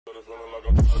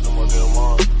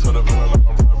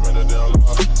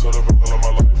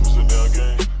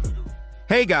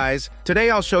Hey guys, today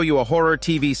I'll show you a horror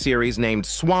TV series named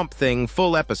Swamp Thing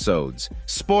full episodes.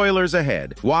 Spoilers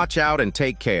ahead, watch out and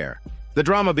take care. The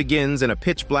drama begins in a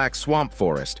pitch-black swamp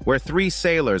forest where 3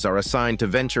 sailors are assigned to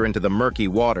venture into the murky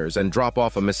waters and drop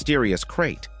off a mysterious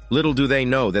crate. Little do they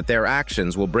know that their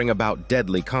actions will bring about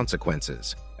deadly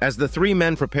consequences. As the 3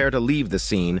 men prepare to leave the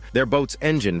scene, their boat's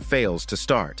engine fails to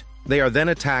start. They are then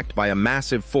attacked by a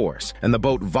massive force, and the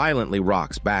boat violently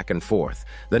rocks back and forth.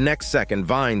 The next second,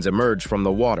 vines emerge from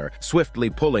the water,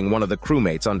 swiftly pulling one of the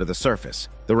crewmates under the surface.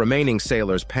 The remaining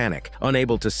sailors panic,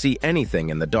 unable to see anything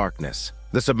in the darkness.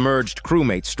 The submerged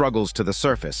crewmate struggles to the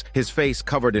surface, his face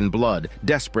covered in blood,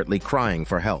 desperately crying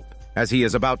for help. As he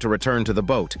is about to return to the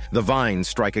boat, the vines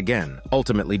strike again,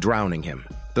 ultimately drowning him.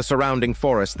 The surrounding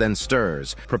forest then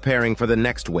stirs, preparing for the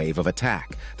next wave of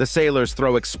attack. The sailors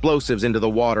throw explosives into the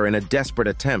water in a desperate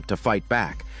attempt to fight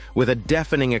back. With a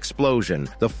deafening explosion,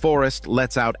 the forest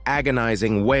lets out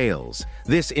agonizing wails.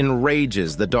 This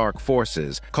enrages the dark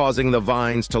forces, causing the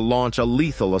vines to launch a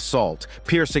lethal assault,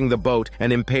 piercing the boat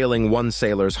and impaling one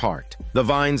sailor's heart. The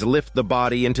vines lift the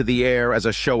body into the air as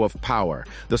a show of power.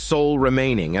 The sole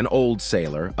remaining, an old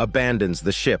sailor, abandons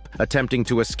the ship, attempting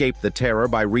to escape the terror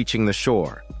by reaching the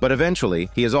shore. But eventually,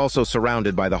 he is also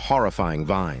surrounded by the horrifying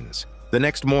vines. The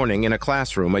next morning, in a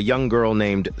classroom, a young girl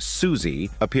named Susie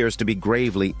appears to be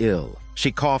gravely ill.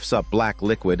 She coughs up black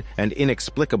liquid and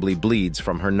inexplicably bleeds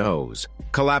from her nose.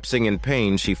 Collapsing in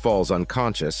pain, she falls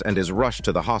unconscious and is rushed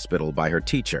to the hospital by her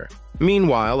teacher.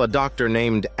 Meanwhile, a doctor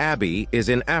named Abby is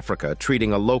in Africa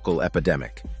treating a local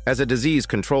epidemic. As a disease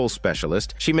control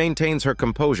specialist, she maintains her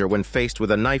composure when faced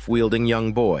with a knife-wielding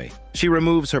young boy. She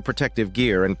removes her protective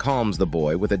gear and calms the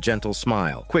boy with a gentle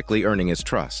smile, quickly earning his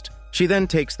trust. She then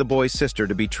takes the boy's sister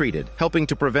to be treated, helping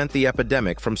to prevent the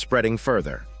epidemic from spreading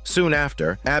further. Soon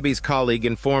after, Abby's colleague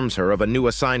informs her of a new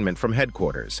assignment from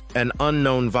headquarters. An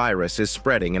unknown virus is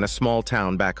spreading in a small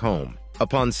town back home.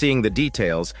 Upon seeing the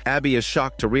details, Abby is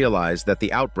shocked to realize that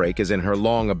the outbreak is in her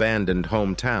long-abandoned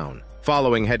hometown.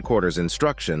 Following headquarters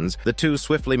instructions, the two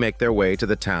swiftly make their way to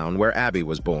the town where Abby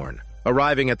was born.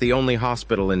 Arriving at the only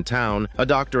hospital in town, a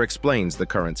doctor explains the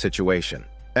current situation.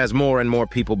 As more and more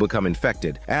people become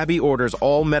infected, Abby orders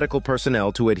all medical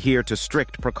personnel to adhere to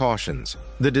strict precautions.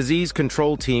 The disease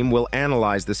control team will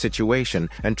analyze the situation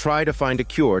and try to find a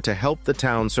cure to help the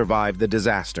town survive the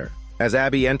disaster. As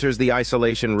Abby enters the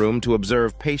isolation room to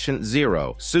observe patient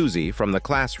 0, Susie, from the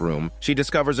classroom, she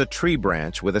discovers a tree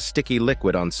branch with a sticky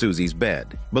liquid on Susie's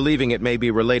bed. Believing it may be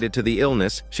related to the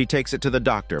illness, she takes it to the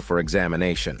doctor for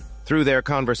examination. Through their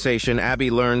conversation,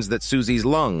 Abby learns that Susie's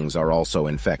lungs are also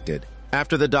infected.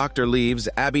 After the doctor leaves,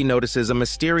 Abby notices a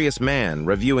mysterious man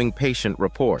reviewing patient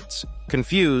reports.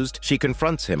 Confused, she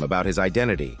confronts him about his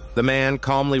identity. The man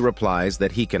calmly replies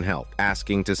that he can help,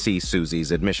 asking to see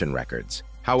Susie's admission records.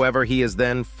 However, he is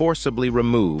then forcibly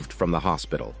removed from the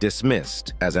hospital,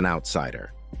 dismissed as an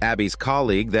outsider. Abby's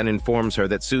colleague then informs her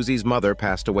that Susie's mother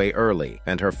passed away early,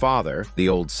 and her father, the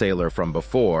old sailor from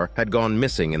before, had gone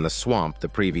missing in the swamp the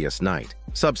previous night.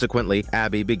 Subsequently,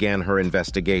 Abby began her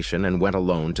investigation and went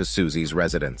alone to Susie's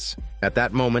residence. At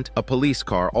that moment, a police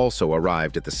car also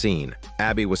arrived at the scene.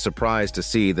 Abby was surprised to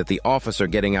see that the officer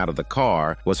getting out of the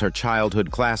car was her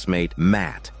childhood classmate,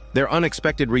 Matt. Their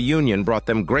unexpected reunion brought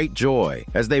them great joy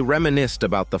as they reminisced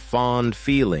about the fond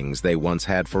feelings they once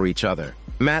had for each other.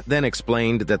 Matt then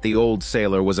explained that the old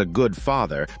sailor was a good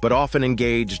father, but often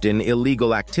engaged in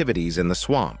illegal activities in the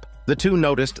swamp. The two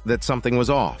noticed that something was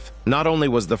off. Not only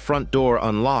was the front door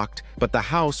unlocked, but the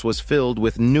house was filled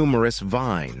with numerous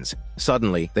vines.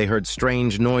 Suddenly, they heard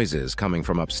strange noises coming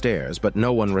from upstairs, but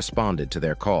no one responded to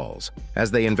their calls. As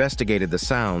they investigated the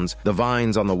sounds, the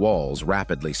vines on the walls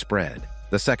rapidly spread.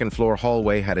 The second-floor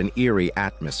hallway had an eerie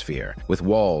atmosphere, with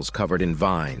walls covered in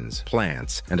vines,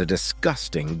 plants, and a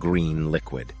disgusting green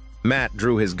liquid. Matt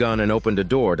drew his gun and opened a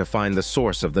door to find the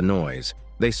source of the noise.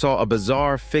 They saw a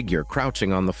bizarre figure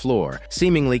crouching on the floor,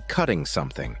 seemingly cutting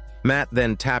something. Matt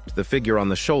then tapped the figure on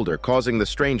the shoulder, causing the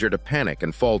stranger to panic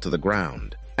and fall to the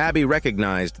ground. Abby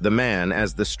recognized the man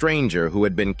as the stranger who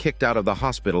had been kicked out of the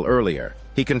hospital earlier.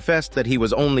 He confessed that he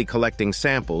was only collecting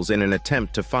samples in an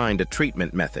attempt to find a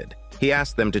treatment method. He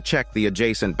asked them to check the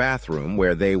adjacent bathroom,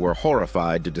 where they were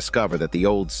horrified to discover that the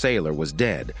old sailor was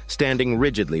dead, standing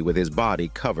rigidly with his body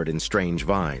covered in strange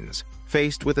vines.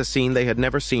 Faced with a scene they had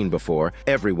never seen before,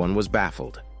 everyone was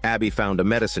baffled. Abby found a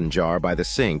medicine jar by the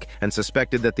sink and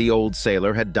suspected that the old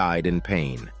sailor had died in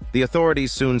pain. The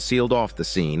authorities soon sealed off the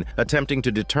scene, attempting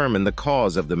to determine the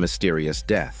cause of the mysterious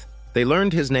death. They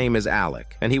learned his name is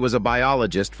Alec, and he was a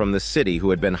biologist from the city who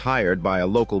had been hired by a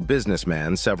local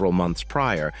businessman several months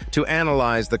prior to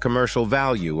analyze the commercial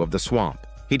value of the swamp.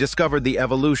 He discovered the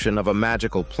evolution of a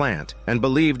magical plant and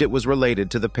believed it was related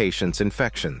to the patient's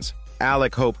infections.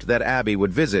 Alec hoped that Abby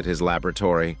would visit his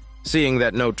laboratory. Seeing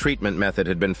that no treatment method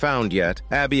had been found yet,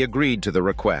 Abby agreed to the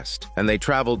request, and they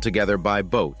traveled together by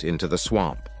boat into the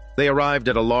swamp. They arrived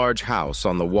at a large house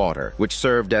on the water, which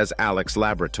served as Alec's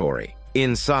laboratory.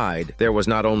 Inside, there was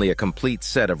not only a complete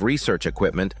set of research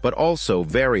equipment, but also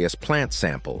various plant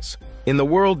samples. In the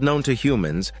world known to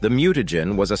humans, the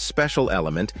mutagen was a special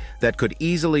element that could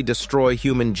easily destroy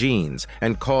human genes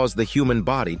and cause the human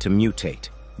body to mutate.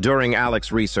 During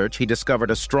Alec's research, he discovered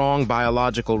a strong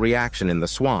biological reaction in the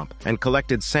swamp and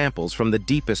collected samples from the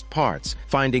deepest parts,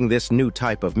 finding this new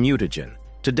type of mutagen.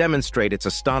 To demonstrate its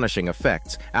astonishing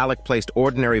effects, Alec placed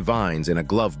ordinary vines in a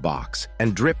glove box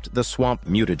and dripped the swamp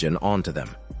mutagen onto them.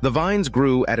 The vines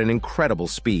grew at an incredible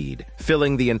speed,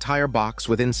 filling the entire box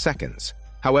within seconds.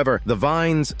 However, the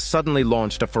vines suddenly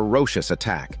launched a ferocious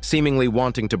attack, seemingly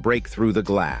wanting to break through the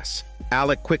glass.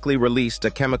 Alec quickly released a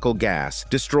chemical gas,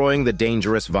 destroying the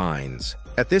dangerous vines.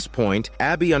 At this point,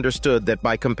 Abby understood that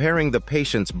by comparing the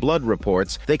patient's blood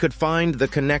reports, they could find the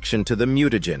connection to the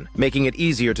mutagen, making it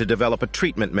easier to develop a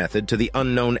treatment method to the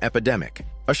unknown epidemic.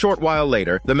 A short while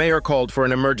later, the mayor called for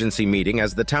an emergency meeting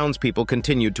as the townspeople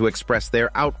continued to express their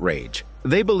outrage.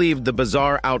 They believed the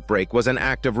bizarre outbreak was an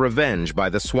act of revenge by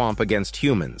the swamp against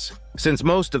humans. Since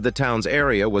most of the town's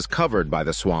area was covered by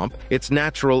the swamp, its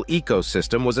natural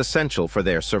ecosystem was essential for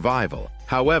their survival.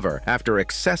 However, after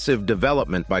excessive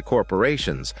development by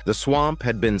corporations, the swamp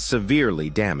had been severely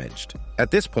damaged.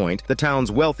 At this point, the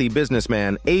town's wealthy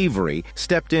businessman, Avery,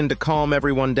 stepped in to calm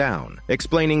everyone down,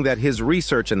 explaining that his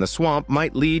research in the swamp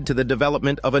might lead to the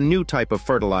development of a new type of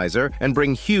fertilizer and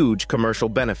bring huge commercial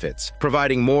benefits,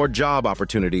 providing more job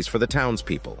opportunities for the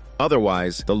townspeople.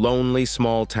 Otherwise, the lonely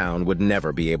small town would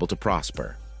never be able to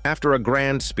prosper. After a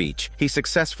grand speech, he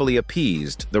successfully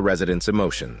appeased the residents'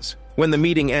 emotions. When the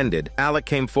meeting ended, Alec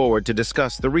came forward to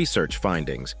discuss the research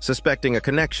findings, suspecting a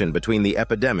connection between the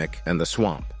epidemic and the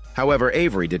swamp. However,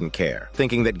 Avery didn't care,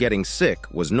 thinking that getting sick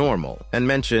was normal, and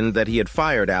mentioned that he had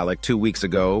fired Alec 2 weeks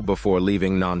ago before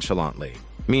leaving nonchalantly.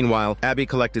 Meanwhile, Abby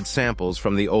collected samples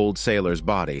from the old sailor's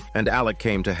body, and Alec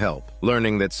came to help,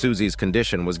 learning that Susie's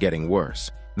condition was getting worse.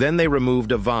 Then they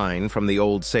removed a vine from the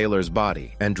old sailor's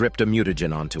body and dripped a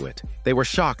mutagen onto it. They were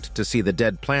shocked to see the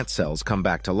dead plant cells come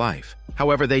back to life.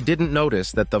 However, they didn't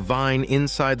notice that the vine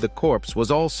inside the corpse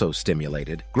was also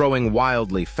stimulated, growing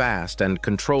wildly fast and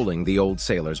controlling the old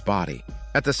sailor's body.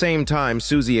 At the same time,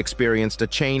 Susie experienced a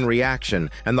chain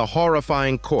reaction, and the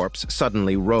horrifying corpse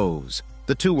suddenly rose.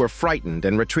 The two were frightened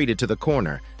and retreated to the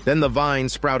corner. Then the vine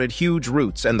sprouted huge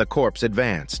roots and the corpse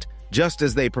advanced. Just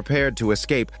as they prepared to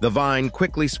escape, the vine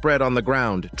quickly spread on the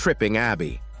ground, tripping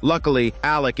Abby. Luckily,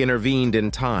 Alec intervened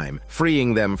in time,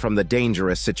 freeing them from the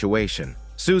dangerous situation.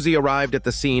 Susie arrived at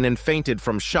the scene and fainted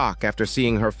from shock after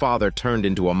seeing her father turned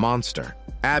into a monster.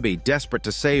 Abby, desperate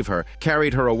to save her,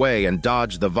 carried her away and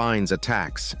dodged the vine's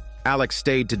attacks. Alec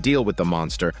stayed to deal with the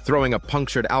monster, throwing a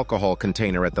punctured alcohol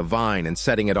container at the vine and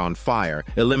setting it on fire,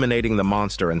 eliminating the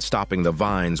monster and stopping the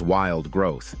vine's wild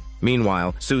growth.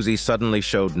 Meanwhile, Susie suddenly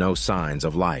showed no signs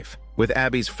of life. With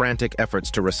Abby's frantic efforts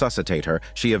to resuscitate her,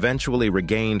 she eventually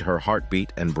regained her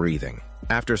heartbeat and breathing.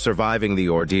 After surviving the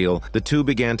ordeal, the two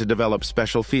began to develop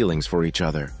special feelings for each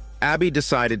other. Abby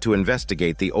decided to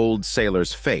investigate the old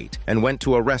sailor's fate and went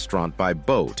to a restaurant by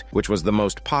boat, which was the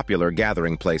most popular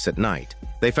gathering place at night.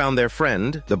 They found their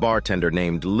friend, the bartender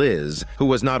named Liz, who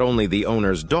was not only the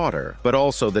owner's daughter, but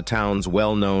also the town's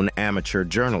well-known amateur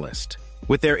journalist.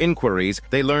 With their inquiries,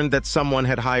 they learned that someone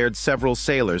had hired several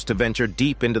sailors to venture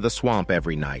deep into the swamp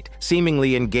every night,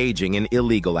 seemingly engaging in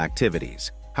illegal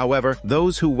activities. However,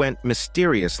 those who went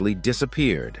mysteriously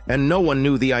disappeared, and no one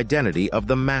knew the identity of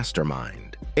the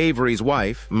mastermind. Avery's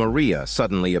wife, Maria,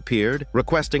 suddenly appeared,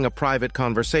 requesting a private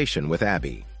conversation with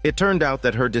Abby. It turned out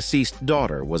that her deceased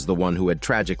daughter was the one who had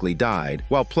tragically died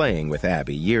while playing with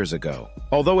Abby years ago.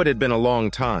 Although it had been a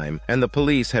long time and the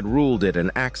police had ruled it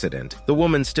an accident, the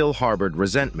woman still harbored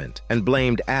resentment and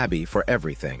blamed Abby for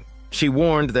everything. She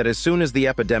warned that as soon as the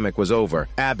epidemic was over,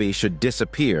 Abby should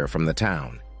disappear from the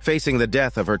town. Facing the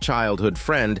death of her childhood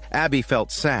friend, Abby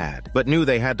felt sad, but knew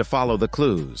they had to follow the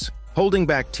clues. Holding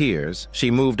back tears,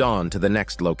 she moved on to the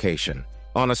next location.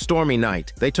 On a stormy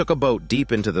night, they took a boat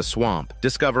deep into the swamp,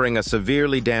 discovering a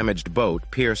severely damaged boat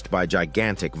pierced by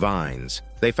gigantic vines.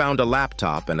 They found a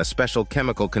laptop and a special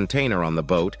chemical container on the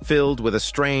boat filled with a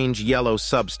strange yellow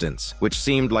substance, which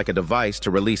seemed like a device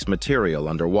to release material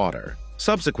underwater.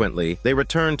 Subsequently, they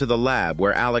returned to the lab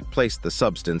where Alec placed the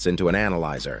substance into an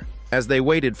analyzer. As they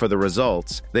waited for the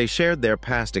results, they shared their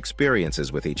past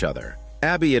experiences with each other.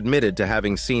 Abby admitted to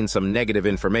having seen some negative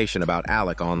information about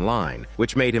Alec online,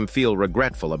 which made him feel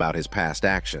regretful about his past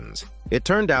actions. It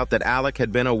turned out that Alec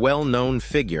had been a well-known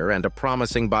figure and a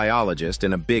promising biologist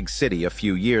in a big city a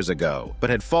few years ago, but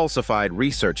had falsified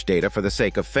research data for the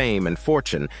sake of fame and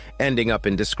fortune, ending up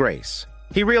in disgrace.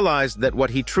 He realized that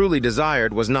what he truly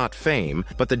desired was not fame,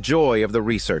 but the joy of the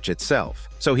research itself.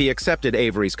 So he accepted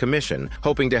Avery's commission,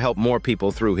 hoping to help more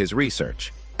people through his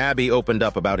research. Abby opened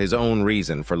up about his own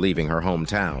reason for leaving her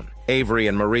hometown. Avery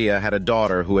and Maria had a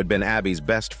daughter who had been Abby's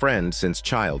best friend since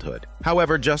childhood.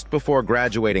 However, just before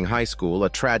graduating high school, a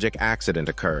tragic accident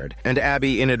occurred, and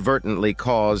Abby inadvertently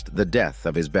caused the death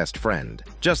of his best friend.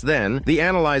 Just then, the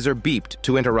analyzer beeped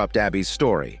to interrupt Abby's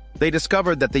story. They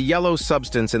discovered that the yellow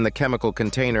substance in the chemical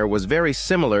container was very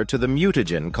similar to the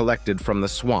mutagen collected from the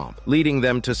swamp, leading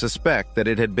them to suspect that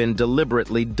it had been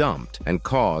deliberately dumped and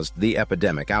caused the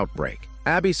epidemic outbreak.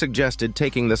 Abby suggested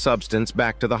taking the substance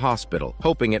back to the hospital,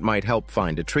 hoping it might help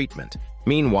find a treatment.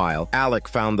 Meanwhile, Alec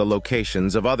found the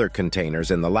locations of other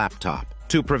containers in the laptop.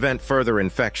 To prevent further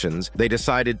infections, they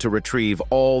decided to retrieve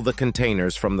all the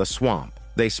containers from the swamp.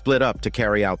 They split up to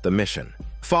carry out the mission.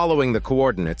 Following the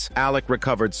coordinates, Alec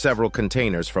recovered several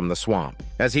containers from the swamp.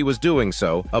 As he was doing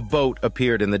so, a boat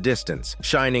appeared in the distance,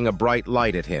 shining a bright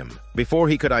light at him. Before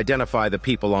he could identify the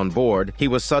people on board, he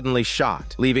was suddenly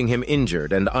shot, leaving him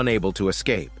injured and unable to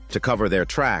escape. To cover their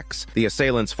tracks, the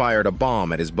assailants fired a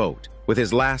bomb at his boat. With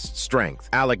his last strength,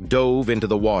 Alec dove into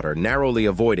the water, narrowly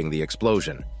avoiding the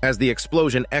explosion. As the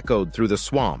explosion echoed through the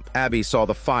swamp, Abby saw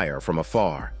the fire from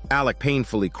afar. Alec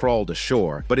painfully crawled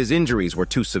ashore, but his injuries were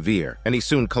too severe, and he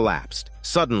soon collapsed.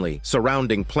 Suddenly,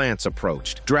 surrounding plants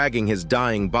approached, dragging his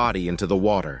dying body into the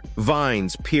water.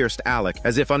 Vines pierced Alec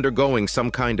as if undergoing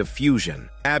some kind of fusion.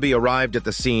 Abby arrived at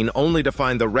the scene only to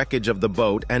find the wreckage of the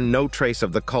boat and no trace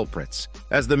of the culprits.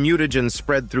 As the mutagen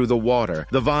spread through the water,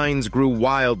 the vines grew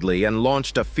wildly and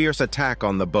launched a fierce attack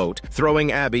on the boat,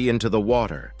 throwing Abby into the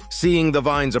water. Seeing the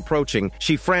vines approaching,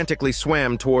 she frantically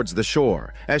swam towards the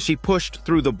shore. As she pushed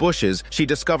through the bushes, she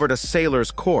discovered a sailor's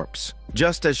corpse.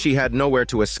 Just as she had nowhere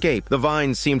to escape, the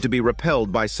vines seemed to be repelled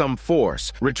by some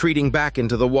force, retreating back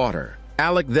into the water.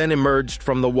 Alec then emerged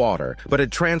from the water, but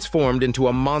had transformed into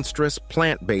a monstrous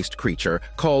plant-based creature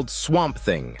called Swamp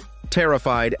Thing.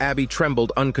 Terrified, Abby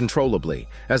trembled uncontrollably.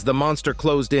 As the monster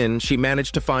closed in, she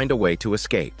managed to find a way to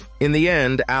escape. In the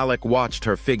end, Alec watched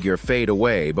her figure fade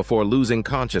away before losing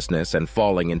consciousness and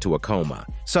falling into a coma.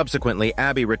 Subsequently,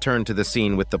 Abby returned to the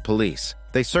scene with the police.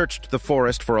 They searched the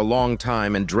forest for a long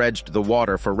time and dredged the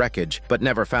water for wreckage, but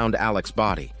never found Alec's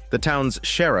body. The town's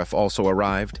sheriff also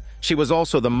arrived. She was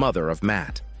also the mother of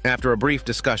Matt. After a brief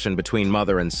discussion between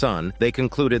mother and son, they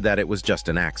concluded that it was just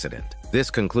an accident.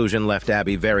 This conclusion left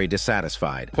Abby very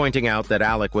dissatisfied, pointing out that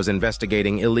Alec was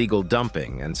investigating illegal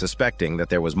dumping and suspecting that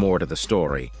there was more to the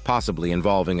story, possibly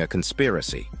involving a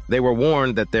conspiracy. They were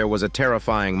warned that there was a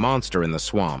terrifying monster in the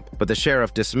swamp, but the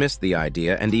sheriff dismissed the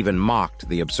idea and even mocked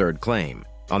the absurd claim.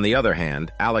 On the other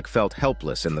hand, Alec felt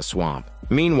helpless in the swamp.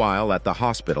 Meanwhile, at the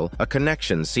hospital, a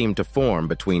connection seemed to form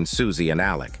between Susie and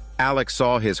Alec. Alec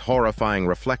saw his horrifying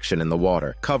reflection in the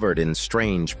water, covered in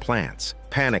strange plants.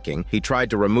 Panicking, he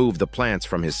tried to remove the plants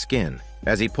from his skin.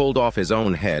 As he pulled off his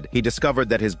own head, he discovered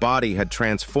that his body had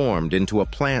transformed into a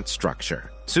plant structure.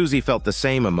 Susie felt the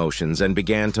same emotions and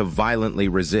began to violently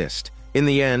resist. In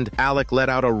the end, Alec let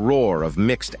out a roar of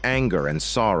mixed anger and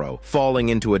sorrow, falling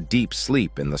into a deep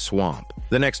sleep in the swamp.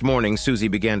 The next morning, Susie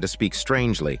began to speak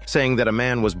strangely, saying that a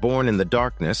man was born in the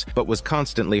darkness but was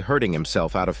constantly hurting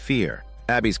himself out of fear.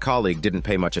 Abby's colleague didn't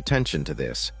pay much attention to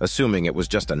this, assuming it was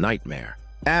just a nightmare.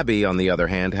 Abby, on the other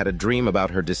hand, had a dream about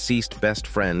her deceased best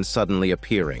friend suddenly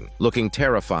appearing, looking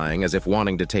terrifying as if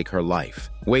wanting to take her life.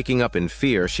 Waking up in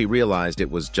fear, she realized it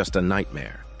was just a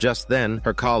nightmare. Just then,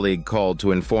 her colleague called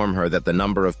to inform her that the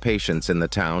number of patients in the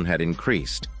town had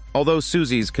increased. Although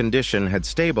Susie's condition had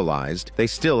stabilized, they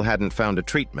still hadn't found a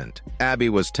treatment. Abby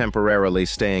was temporarily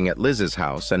staying at Liz's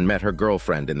house and met her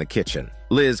girlfriend in the kitchen.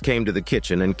 Liz came to the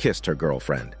kitchen and kissed her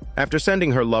girlfriend. After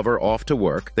sending her lover off to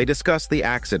work, they discussed the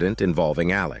accident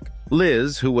involving Alec.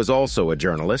 Liz, who was also a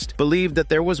journalist, believed that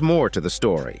there was more to the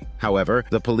story. However,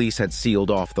 the police had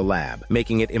sealed off the lab,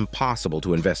 making it impossible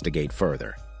to investigate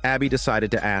further. Abby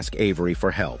decided to ask Avery for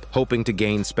help, hoping to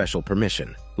gain special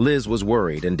permission. Liz was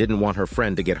worried and didn't want her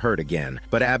friend to get hurt again,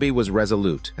 but Abby was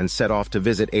resolute and set off to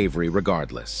visit Avery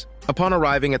regardless. Upon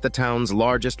arriving at the town's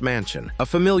largest mansion, a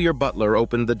familiar butler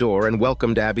opened the door and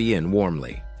welcomed Abby in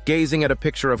warmly. Gazing at a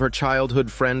picture of her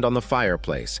childhood friend on the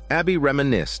fireplace, Abby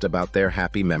reminisced about their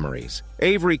happy memories.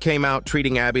 Avery came out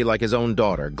treating Abby like his own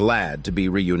daughter, glad to be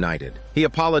reunited. He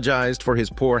apologized for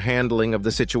his poor handling of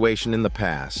the situation in the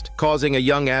past, causing a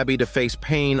young Abby to face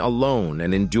pain alone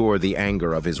and endure the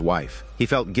anger of his wife. He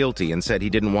felt guilty and said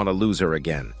he didn't want to lose her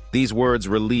again. These words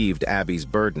relieved Abby's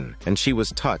burden, and she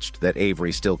was touched that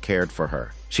Avery still cared for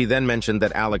her. She then mentioned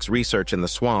that Alec's research in the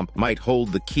swamp might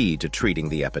hold the key to treating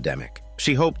the epidemic.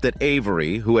 She hoped that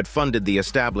Avery, who had funded the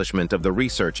establishment of the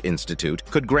Research Institute,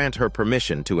 could grant her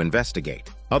permission to investigate.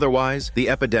 Otherwise, the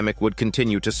epidemic would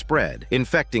continue to spread,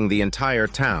 infecting the entire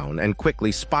town and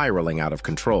quickly spiraling out of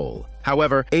control.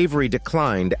 However, Avery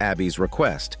declined Abby's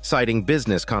request, citing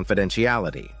business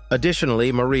confidentiality.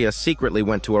 Additionally, Maria secretly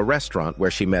went to a restaurant where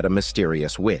she met a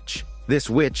mysterious witch. This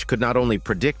witch could not only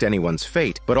predict anyone's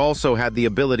fate, but also had the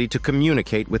ability to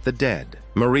communicate with the dead.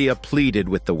 Maria pleaded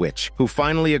with the witch, who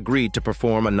finally agreed to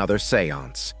perform another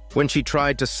seance. When she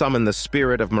tried to summon the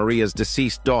spirit of Maria's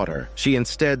deceased daughter, she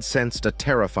instead sensed a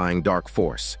terrifying dark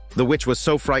force. The witch was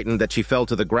so frightened that she fell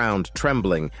to the ground,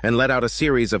 trembling, and let out a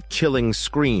series of chilling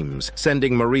screams,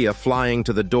 sending Maria flying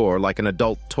to the door like an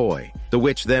adult toy. The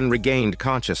witch then regained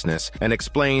consciousness and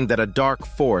explained that a dark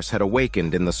force had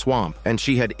awakened in the swamp, and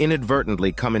she had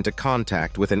inadvertently come into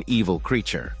contact with an evil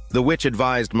creature. The witch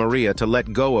advised Maria to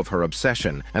let go of her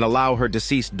obsession and allow her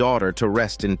deceased daughter to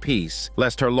rest in peace,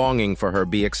 lest her longing for her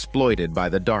be exploited by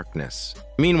the darkness.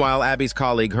 Meanwhile, Abby's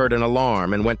colleague heard an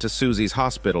alarm and went to Susie's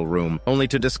hospital room, only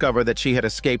to discover that she had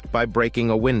escaped by breaking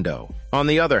a window. On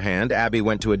the other hand, Abby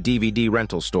went to a DVD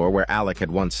rental store where Alec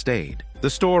had once stayed. The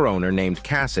store owner, named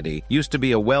Cassidy, used to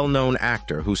be a well-known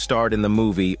actor who starred in the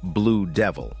movie Blue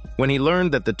Devil. When he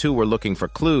learned that the two were looking for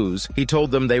clues, he told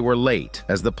them they were late,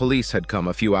 as the police had come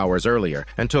a few hours earlier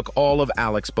and took all of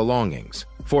Alec's belongings.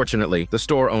 Fortunately, the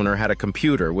store owner had a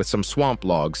computer with some swamp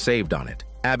logs saved on it.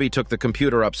 Abby took the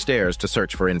computer upstairs to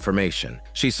search for information.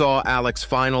 She saw Alec's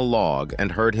final log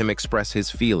and heard him express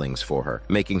his feelings for her,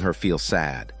 making her feel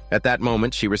sad. At that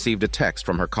moment, she received a text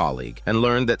from her colleague and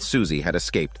learned that Susie had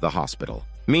escaped the hospital.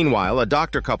 Meanwhile, a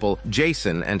doctor couple,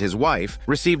 Jason and his wife,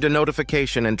 received a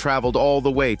notification and traveled all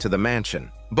the way to the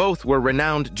mansion. Both were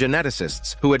renowned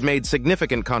geneticists who had made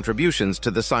significant contributions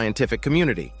to the scientific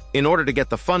community. In order to get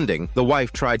the funding, the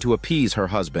wife tried to appease her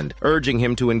husband, urging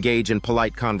him to engage in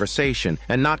polite conversation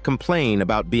and not complain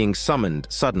about being summoned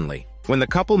suddenly. When the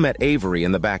couple met Avery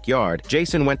in the backyard,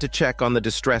 Jason went to check on the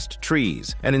distressed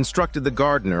trees and instructed the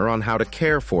gardener on how to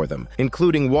care for them,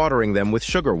 including watering them with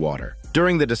sugar water.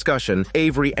 During the discussion,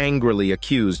 Avery angrily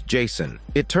accused Jason.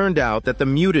 It turned out that the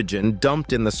mutagen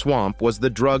dumped in the swamp was the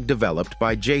drug developed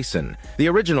by Jason. The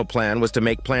original plan was to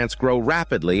make plants grow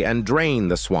rapidly and drain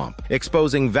the swamp,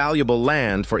 exposing valuable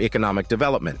land for economic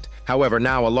development. However,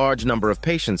 now a large number of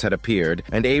patients had appeared,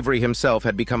 and Avery himself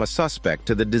had become a suspect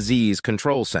to the disease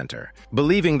control center.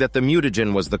 Believing that the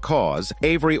mutagen was the cause,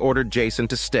 Avery ordered Jason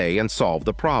to stay and solve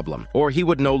the problem, or he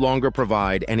would no longer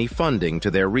provide any funding to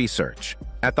their research.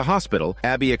 At the hospital,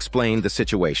 Abby explained the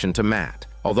situation to Matt.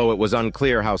 Although it was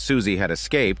unclear how Susie had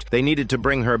escaped, they needed to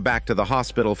bring her back to the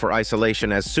hospital for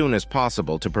isolation as soon as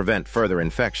possible to prevent further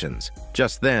infections.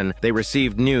 Just then, they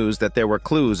received news that there were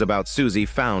clues about Susie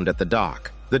found at the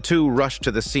dock. The two rushed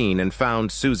to the scene and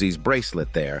found Susie's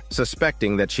bracelet there,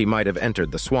 suspecting that she might have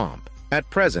entered the swamp. At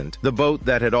present, the boat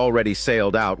that had already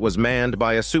sailed out was manned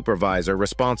by a supervisor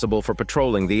responsible for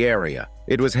patrolling the area.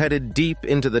 It was headed deep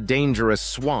into the dangerous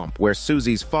swamp where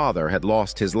Susie's father had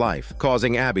lost his life,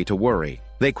 causing Abby to worry.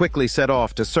 They quickly set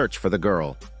off to search for the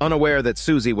girl. Unaware that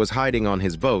Susie was hiding on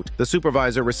his boat, the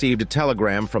supervisor received a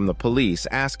telegram from the police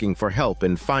asking for help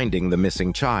in finding the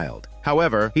missing child.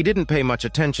 However, he didn't pay much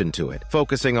attention to it,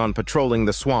 focusing on patrolling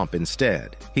the swamp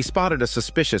instead. He spotted a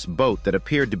suspicious boat that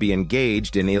appeared to be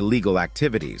engaged in illegal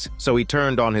activities, so he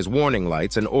turned on his warning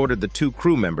lights and ordered the two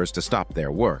crew members to stop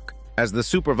their work. As the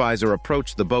supervisor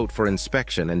approached the boat for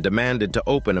inspection and demanded to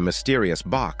open a mysterious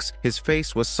box, his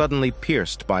face was suddenly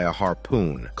pierced by a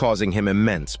harpoon, causing him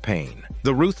immense pain.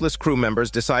 The ruthless crew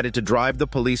members decided to drive the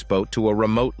police boat to a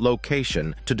remote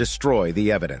location to destroy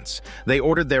the evidence. They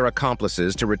ordered their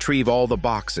accomplices to retrieve all the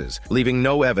boxes, leaving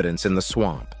no evidence in the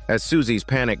swamp. As Susie's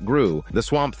panic grew, the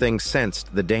Swamp Thing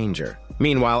sensed the danger.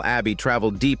 Meanwhile, Abby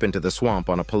traveled deep into the swamp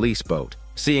on a police boat.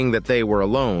 Seeing that they were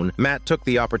alone, Matt took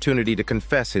the opportunity to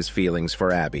confess his feelings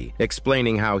for Abby,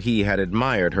 explaining how he had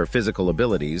admired her physical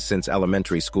abilities since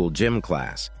elementary school gym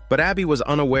class. But Abby was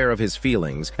unaware of his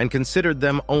feelings and considered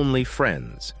them only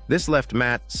friends. This left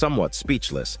Matt somewhat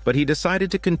speechless, but he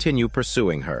decided to continue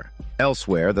pursuing her.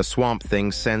 Elsewhere, the Swamp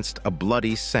Thing sensed a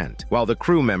bloody scent, while the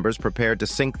crew members prepared to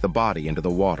sink the body into the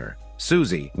water.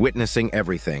 Susie, witnessing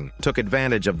everything, took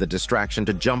advantage of the distraction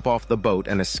to jump off the boat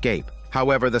and escape.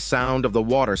 However, the sound of the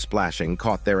water splashing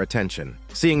caught their attention.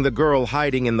 Seeing the girl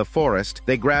hiding in the forest,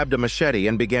 they grabbed a machete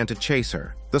and began to chase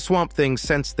her. The Swamp Thing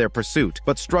sensed their pursuit,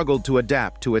 but struggled to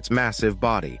adapt to its massive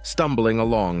body, stumbling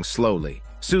along slowly.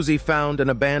 Susie found an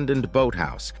abandoned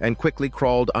boathouse and quickly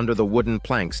crawled under the wooden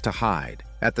planks to hide.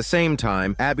 At the same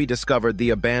time, Abby discovered the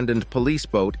abandoned police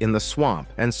boat in the swamp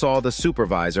and saw the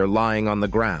supervisor lying on the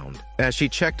ground. As she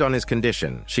checked on his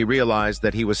condition, she realized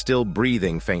that he was still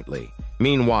breathing faintly.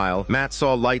 Meanwhile, Matt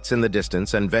saw lights in the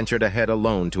distance and ventured ahead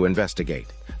alone to investigate.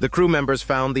 The crew members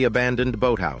found the abandoned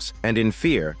boathouse, and in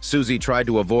fear, Susie tried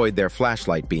to avoid their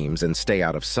flashlight beams and stay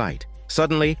out of sight.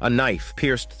 Suddenly, a knife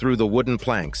pierced through the wooden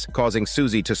planks, causing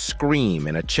Susie to scream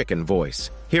in a chicken voice.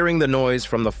 Hearing the noise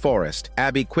from the forest,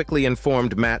 Abby quickly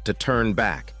informed Matt to turn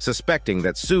back, suspecting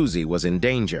that Susie was in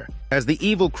danger. As the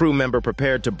evil crew member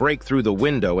prepared to break through the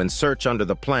window and search under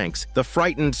the planks, the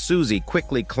frightened Susie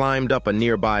quickly climbed up a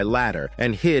nearby ladder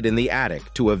and hid in the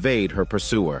attic to evade her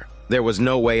pursuer. There was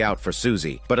no way out for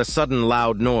Susie, but a sudden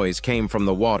loud noise came from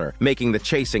the water, making the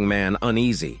chasing man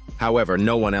uneasy. However,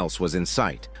 no one else was in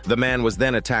sight. The man was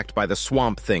then attacked by the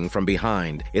Swamp Thing from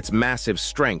behind, its massive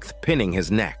strength pinning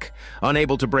his neck.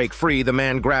 Unable to break free, the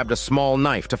man grabbed a small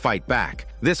knife to fight back.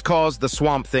 This caused the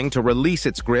Swamp Thing to release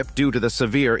its grip due to the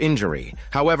severe injury.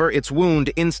 However, its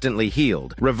wound instantly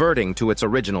healed, reverting to its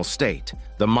original state.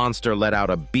 The monster let out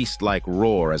a beast-like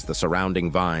roar as the surrounding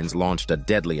vines launched a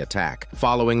deadly attack,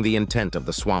 following the intent of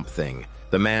the Swamp Thing.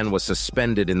 The man was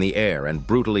suspended in the air and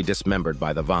brutally dismembered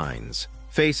by the vines.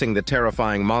 Facing the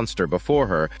terrifying monster before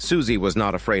her, Susie was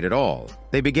not afraid at all.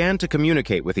 They began to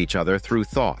communicate with each other through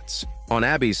thoughts. On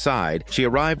Abby's side, she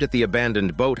arrived at the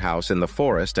abandoned boathouse in the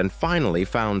forest and finally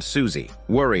found Susie.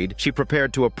 Worried, she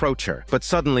prepared to approach her, but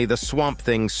suddenly the Swamp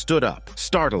Thing stood up,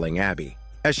 startling Abby.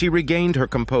 As she regained her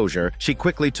composure, she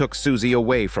quickly took Susie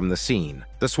away from the scene.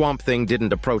 The Swamp Thing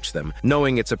didn't approach them,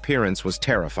 knowing its appearance was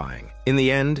terrifying. In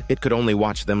the end, it could only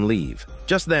watch them leave.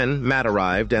 Just then, Matt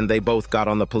arrived and they both got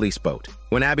on the police boat.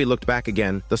 When Abby looked back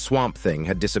again, the Swamp Thing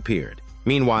had disappeared.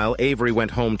 Meanwhile, Avery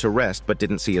went home to rest but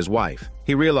didn't see his wife.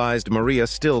 He realized Maria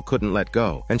still couldn't let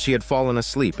go, and she had fallen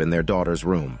asleep in their daughter's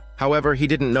room. However, he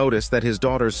didn't notice that his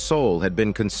daughter's soul had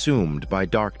been consumed by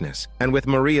darkness, and with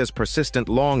Maria's persistent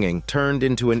longing, turned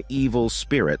into an evil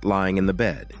spirit lying in the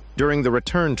bed. During the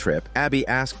return trip, Abby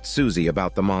asked Susie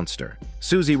about the monster.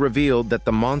 Susie revealed that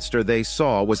the monster they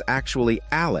saw was actually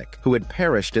Alec, who had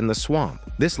perished in the swamp.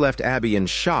 This left Abby in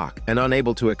shock and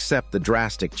unable to accept the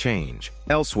drastic change.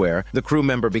 Elsewhere, the crew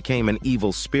member became an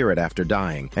evil spirit after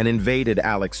dying and invaded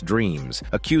Alec's dreams,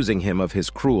 accusing him of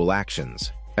his cruel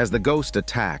actions. As the ghost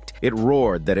attacked, it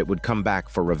roared that it would come back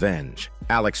for revenge.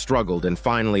 Alex struggled and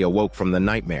finally awoke from the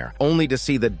nightmare, only to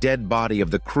see the dead body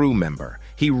of the crew member.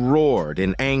 He roared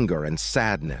in anger and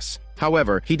sadness.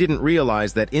 However, he didn't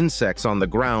realize that insects on the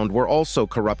ground were also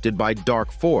corrupted by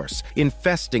dark force,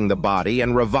 infesting the body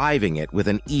and reviving it with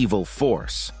an evil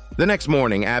force. The next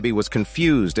morning, Abby was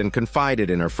confused and confided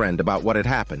in her friend about what had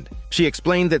happened. She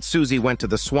explained that Susie went to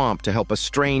the swamp to help a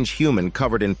strange human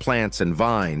covered in plants and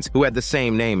vines who had the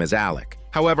same name as Alec.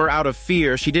 However, out of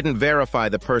fear, she didn't verify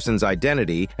the person's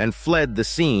identity and fled the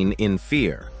scene in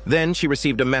fear. Then she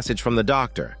received a message from the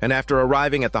doctor, and after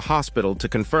arriving at the hospital to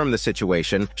confirm the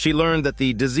situation, she learned that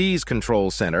the Disease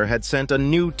Control Center had sent a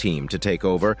new team to take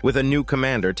over, with a new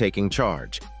commander taking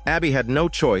charge. Abby had no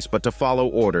choice but to follow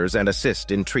orders and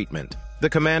assist in treatment. The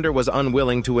commander was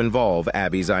unwilling to involve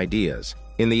Abby's ideas.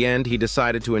 In the end, he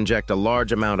decided to inject a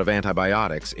large amount of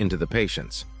antibiotics into the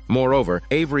patients. Moreover,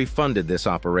 Avery funded this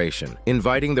operation,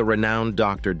 inviting the renowned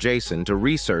Dr. Jason to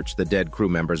research the dead crew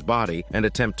member's body and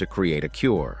attempt to create a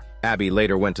cure. Abby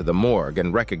later went to the morgue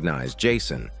and recognized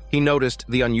Jason. He noticed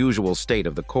the unusual state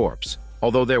of the corpse.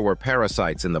 Although there were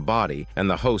parasites in the body and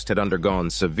the host had undergone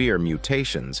severe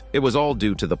mutations, it was all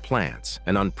due to the plants,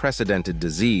 an unprecedented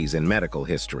disease in medical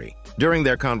history. During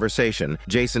their conversation,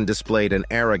 Jason displayed an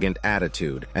arrogant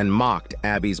attitude and mocked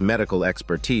Abby's medical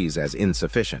expertise as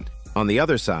insufficient. On the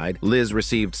other side, Liz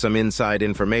received some inside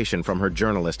information from her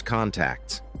journalist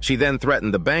contacts. She then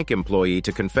threatened the bank employee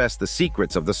to confess the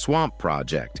secrets of the Swamp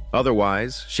Project.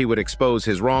 Otherwise, she would expose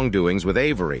his wrongdoings with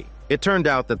Avery. It turned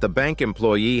out that the bank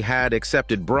employee had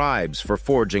accepted bribes for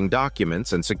forging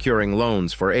documents and securing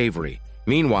loans for Avery.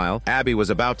 Meanwhile, Abby was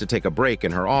about to take a break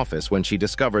in her office when she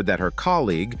discovered that her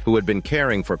colleague, who had been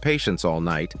caring for patients all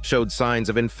night, showed signs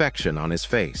of infection on his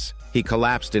face. He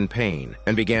collapsed in pain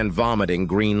and began vomiting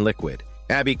green liquid.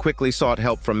 Abby quickly sought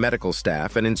help from medical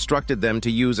staff and instructed them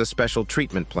to use a special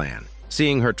treatment plan.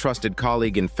 Seeing her trusted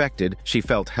colleague infected, she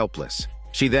felt helpless.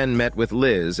 She then met with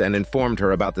Liz and informed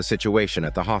her about the situation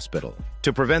at the hospital.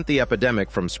 To prevent the epidemic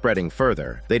from spreading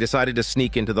further, they decided to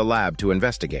sneak into the lab to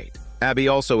investigate. Abby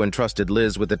also entrusted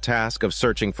Liz with the task of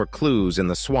searching for clues in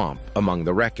the swamp among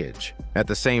the wreckage. At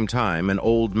the same time, an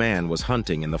old man was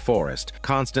hunting in the forest,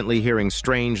 constantly hearing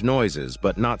strange noises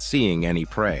but not seeing any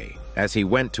prey. As he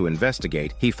went to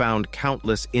investigate, he found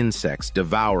countless insects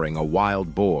devouring a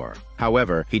wild boar.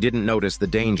 However, he didn't notice the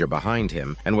danger behind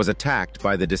him and was attacked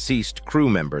by the deceased crew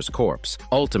member's corpse,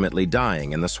 ultimately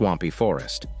dying in the swampy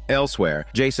forest. Elsewhere,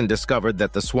 Jason discovered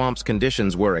that the swamp's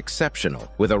conditions were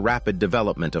exceptional, with a rapid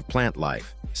development of plant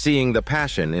life. Seeing the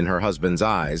passion in her husband's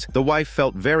eyes, the wife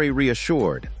felt very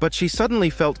reassured, but she suddenly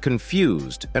felt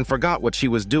confused and forgot what she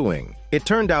was doing. It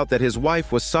turned out that his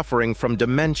wife was suffering from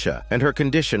dementia and her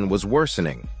condition was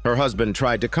worsening. Her husband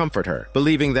tried to comfort her,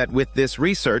 believing that with this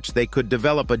research they could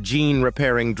develop a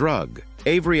gene-repairing drug.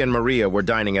 Avery and Maria were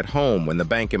dining at home when the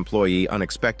bank employee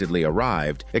unexpectedly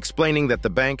arrived, explaining that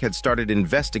the bank had started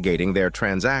investigating their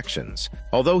transactions.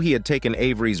 Although he had taken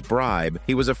Avery's bribe,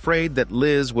 he was afraid that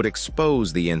Liz would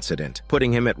expose the incident,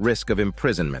 putting him at risk of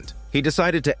imprisonment. He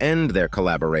decided to end their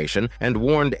collaboration and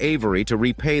warned Avery to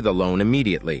repay the loan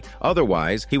immediately.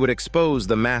 Otherwise, he would expose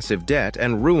the massive debt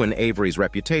and ruin Avery's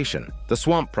reputation. The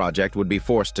swamp project would be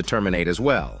forced to terminate as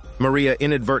well. Maria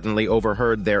inadvertently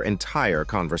overheard their entire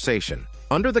conversation.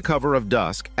 Under the cover of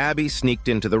dusk, Abby sneaked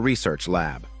into the research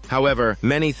lab. However,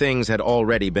 many things had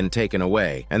already been taken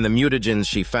away, and the mutagens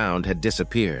she found had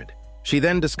disappeared. She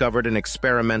then discovered an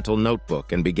experimental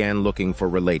notebook and began looking for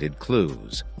related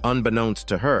clues. Unbeknownst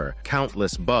to her,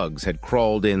 countless bugs had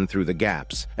crawled in through the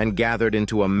gaps and gathered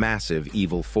into a massive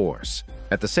evil force.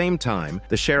 At the same time,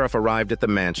 the sheriff arrived at the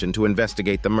mansion to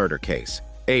investigate the murder case.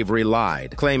 Avery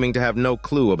lied, claiming to have no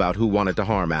clue about who wanted to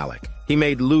harm Alec. He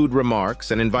made lewd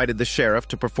remarks and invited the sheriff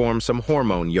to perform some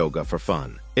hormone yoga for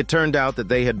fun. It turned out that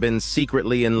they had been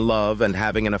secretly in love and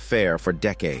having an affair for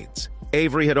decades.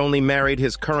 Avery had only married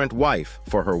his current wife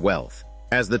for her wealth.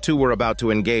 As the two were about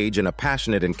to engage in a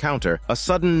passionate encounter, a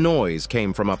sudden noise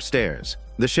came from upstairs.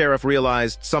 The sheriff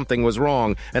realized something was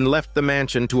wrong and left the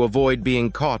mansion to avoid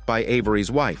being caught by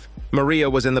Avery's wife. Maria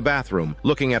was in the bathroom,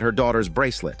 looking at her daughter's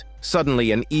bracelet.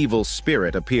 Suddenly, an evil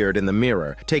spirit appeared in the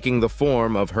mirror, taking the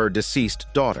form of her deceased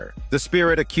daughter. The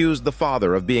spirit accused the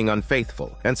father of being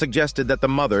unfaithful and suggested that the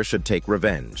mother should take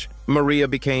revenge. Maria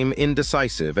became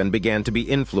indecisive and began to be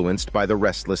influenced by the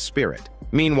restless spirit.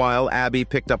 Meanwhile, Abby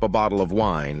picked up a bottle of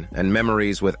wine, and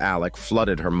memories with Alec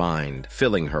flooded her mind,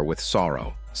 filling her with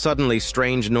sorrow. Suddenly,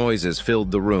 strange noises filled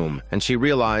the room, and she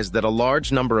realized that a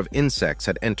large number of insects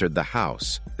had entered the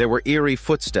house. There were eerie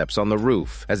footsteps on the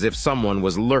roof, as if someone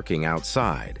was lurking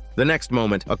outside. The next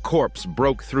moment, a corpse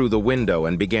broke through the window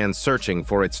and began searching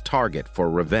for its target for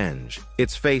revenge.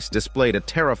 Its face displayed a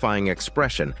terrifying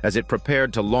expression as it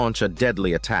prepared to launch a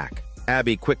deadly attack.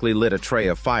 Abby quickly lit a tray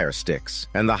of fire sticks,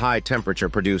 and the high temperature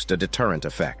produced a deterrent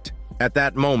effect. At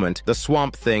that moment, the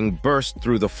swamp thing burst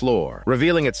through the floor,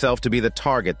 revealing itself to be the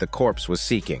target the corpse was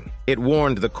seeking. It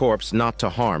warned the corpse not to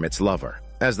harm its lover.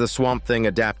 As the swamp thing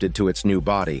adapted to its new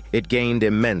body, it gained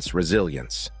immense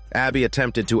resilience. Abby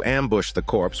attempted to ambush the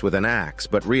corpse with an axe,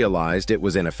 but realized it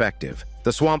was ineffective.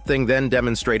 The swamp thing then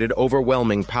demonstrated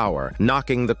overwhelming power,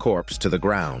 knocking the corpse to the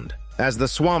ground. As the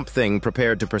swamp thing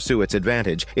prepared to pursue its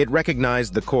advantage, it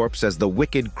recognized the corpse as the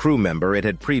wicked crew member it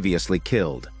had previously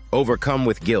killed. Overcome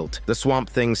with guilt, the swamp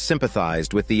thing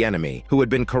sympathized with the enemy, who had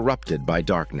been corrupted by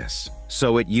darkness.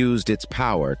 So it used its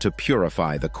power to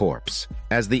purify the corpse.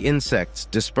 As the insects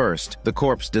dispersed, the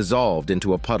corpse dissolved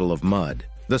into a puddle of mud.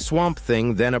 The swamp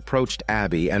thing then approached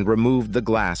Abby and removed the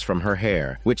glass from her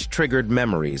hair, which triggered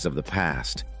memories of the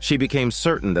past. She became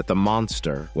certain that the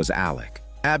monster was Alec.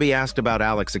 Abby asked about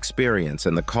Alec's experience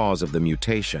and the cause of the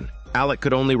mutation. Alec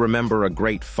could only remember a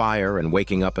great fire and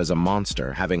waking up as a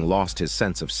monster, having lost his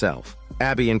sense of self.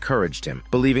 Abby encouraged him,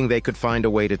 believing they could find a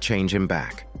way to change him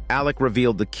back. Alec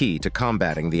revealed the key to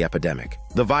combating the epidemic.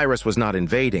 The virus was not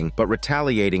invading, but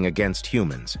retaliating against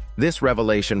humans. This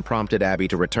revelation prompted Abby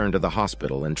to return to the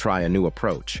hospital and try a new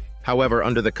approach. However,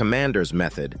 under the commander's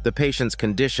method, the patient's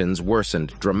conditions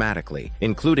worsened dramatically,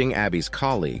 including Abby's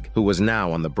colleague, who was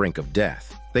now on the brink of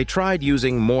death. They tried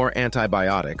using more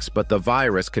antibiotics, but the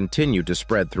virus continued to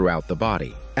spread throughout the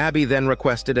body. Abby then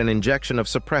requested an injection of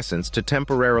suppressants to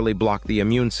temporarily block the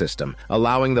immune system,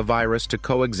 allowing the virus to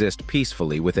coexist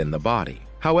peacefully within the body.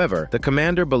 However, the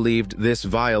commander believed this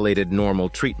violated normal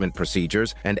treatment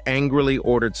procedures and angrily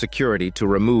ordered security to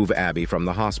remove Abby from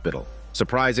the hospital.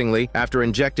 Surprisingly, after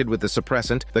injected with the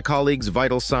suppressant, the colleague's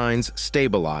vital signs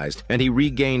stabilized and he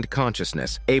regained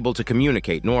consciousness, able to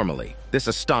communicate normally. This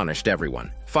astonished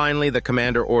everyone. Finally, the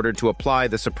commander ordered to apply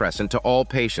the suppressant to all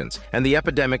patients, and the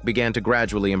epidemic began to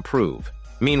gradually improve.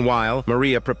 Meanwhile,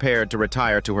 Maria prepared to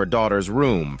retire to her daughter's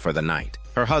room for the night.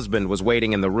 Her husband was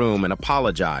waiting in the room and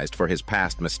apologized for his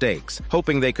past mistakes,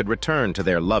 hoping they could return to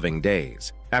their loving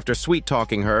days. After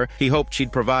sweet-talking her, he hoped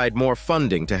she'd provide more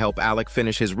funding to help Alec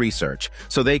finish his research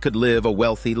so they could live a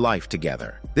wealthy life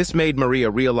together. This made Maria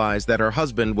realize that her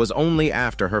husband was only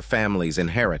after her family's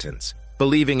inheritance.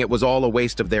 Believing it was all a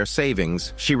waste of their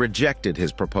savings, she rejected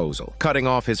his proposal, cutting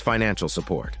off his financial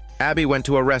support. Abby went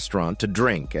to a restaurant to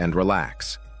drink and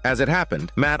relax. As it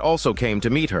happened, Matt also came to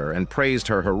meet her and praised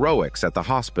her heroics at the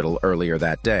hospital earlier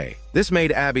that day. This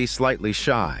made Abby slightly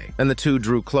shy, and the two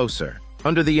drew closer.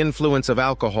 Under the influence of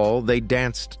alcohol, they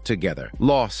danced together,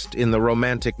 lost in the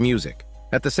romantic music.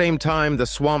 At the same time, the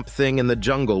swamp thing in the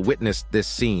jungle witnessed this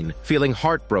scene, feeling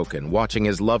heartbroken watching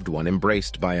his loved one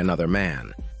embraced by another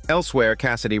man. Elsewhere,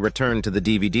 Cassidy returned to the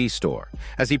DVD store.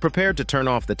 As he prepared to turn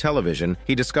off the television,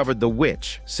 he discovered the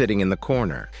witch sitting in the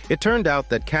corner. It turned out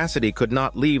that Cassidy could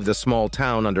not leave the small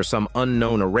town under some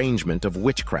unknown arrangement of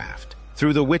witchcraft.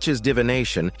 Through the witch's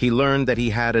divination, he learned that he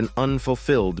had an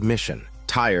unfulfilled mission.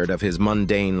 Tired of his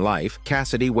mundane life,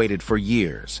 Cassidy waited for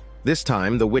years. This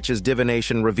time, the witch's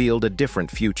divination revealed a different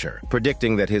future,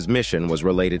 predicting that his mission was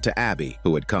related to Abby,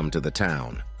 who had come to the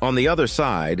town. On the other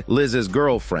side, Liz's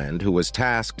girlfriend, who was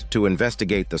tasked to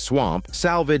investigate the swamp,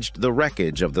 salvaged the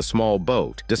wreckage of the small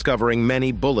boat, discovering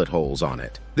many bullet holes on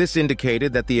it. This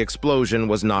indicated that the explosion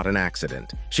was not an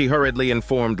accident. She hurriedly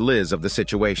informed Liz of the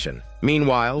situation.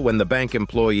 Meanwhile, when the bank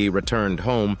employee returned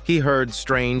home, he heard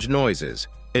strange noises.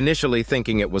 Initially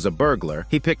thinking it was a burglar,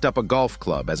 he picked up a golf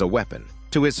club as a weapon.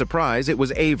 To his surprise, it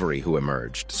was Avery who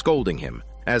emerged, scolding him.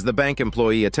 As the bank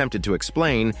employee attempted to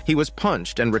explain, he was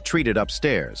punched and retreated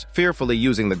upstairs, fearfully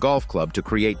using the golf club to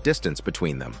create distance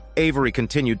between them. Avery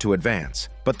continued to advance,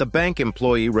 but the bank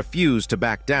employee refused to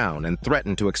back down and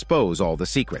threatened to expose all the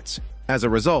secrets. As a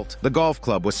result, the golf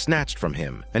club was snatched from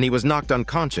him, and he was knocked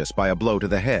unconscious by a blow to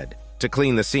the head. To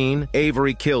clean the scene,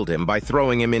 Avery killed him by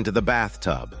throwing him into the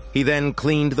bathtub. He then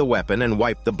cleaned the weapon and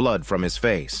wiped the blood from his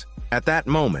face. At that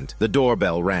moment, the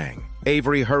doorbell rang.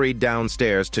 Avery hurried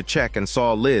downstairs to check and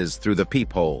saw Liz through the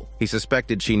peephole. He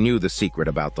suspected she knew the secret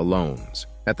about the loans.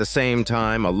 At the same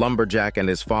time, a lumberjack and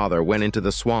his father went into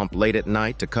the swamp late at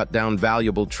night to cut down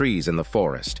valuable trees in the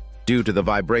forest. Due to the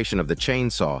vibration of the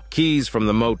chainsaw, keys from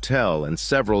the motel and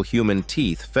several human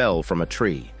teeth fell from a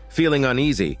tree. Feeling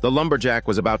uneasy, the lumberjack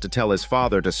was about to tell his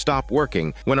father to stop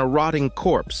working when a rotting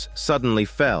corpse suddenly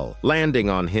fell, landing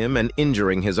on him and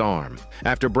injuring his arm.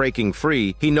 After breaking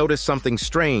free, he noticed something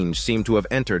strange seemed to have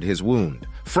entered his wound.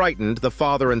 Frightened, the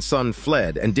father and son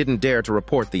fled and didn't dare to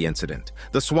report the incident.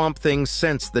 The swamp thing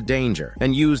sensed the danger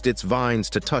and used its vines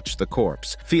to touch the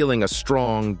corpse, feeling a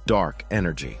strong, dark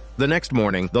energy. The next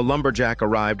morning, the lumberjack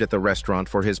arrived at the restaurant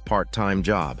for his part-time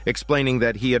job, explaining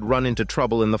that he had run into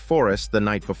trouble in the forest the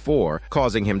night before,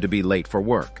 causing him to be late for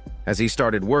work. As he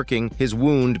started working, his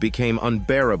wound became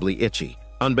unbearably itchy.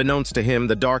 Unbeknownst to him,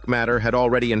 the dark matter had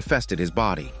already infested his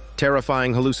body.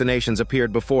 Terrifying hallucinations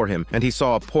appeared before him, and he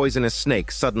saw a poisonous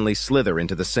snake suddenly slither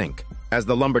into the sink. As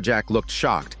the lumberjack looked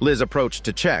shocked, Liz approached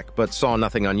to check, but saw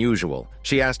nothing unusual.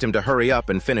 She asked him to hurry up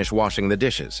and finish washing the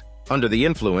dishes. Under the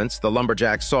influence, the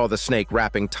lumberjack saw the snake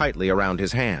wrapping tightly around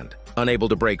his hand. Unable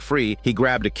to break free, he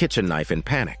grabbed a kitchen knife in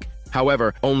panic.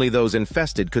 However, only those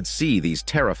infested could see these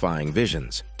terrifying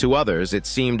visions. To others, it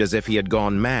seemed as if he had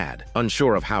gone mad,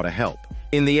 unsure of how to help.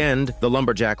 In the end, the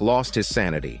lumberjack lost his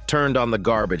sanity, turned on the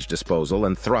garbage disposal,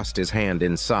 and thrust his hand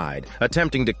inside,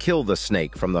 attempting to kill the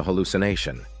snake from the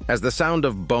hallucination. As the sound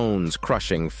of bones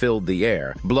crushing filled the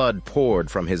air, blood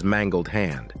poured from his mangled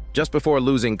hand. Just before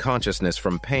losing consciousness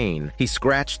from pain, he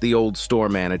scratched the old store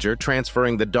manager,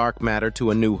 transferring the dark matter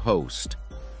to a new host.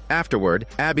 Afterward,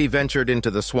 Abby ventured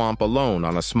into the swamp alone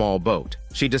on a small boat.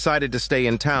 She decided to stay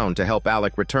in town to help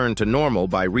Alec return to normal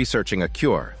by researching a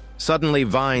cure. Suddenly,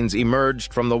 vines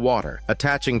emerged from the water,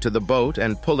 attaching to the boat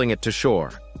and pulling it to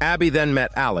shore. Abby then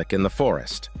met Alec in the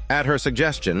forest. At her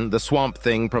suggestion, the swamp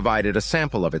thing provided a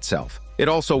sample of itself. It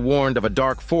also warned of a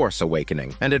dark force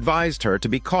awakening and advised her to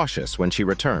be cautious when she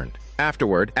returned.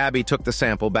 Afterward, Abby took the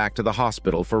sample back to the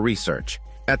hospital for research.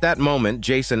 At that moment,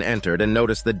 Jason entered and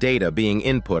noticed the data being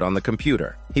input on the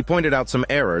computer. He pointed out some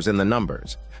errors in the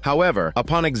numbers. However,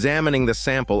 upon examining the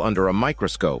sample under a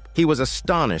microscope, he was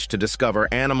astonished to discover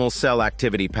animal cell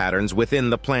activity patterns within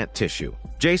the plant tissue.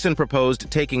 Jason proposed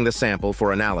taking the sample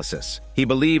for analysis. He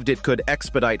believed it could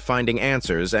expedite finding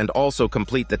answers and also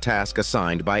complete the task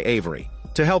assigned by Avery.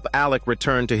 To help Alec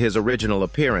return to his original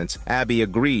appearance, Abby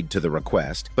agreed to the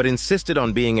request, but insisted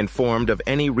on being informed of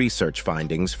any research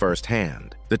findings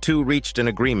firsthand. The two reached an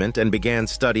agreement and began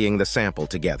studying the sample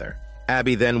together.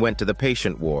 Abby then went to the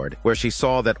patient ward, where she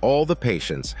saw that all the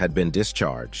patients had been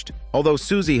discharged. Although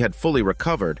Susie had fully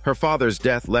recovered, her father's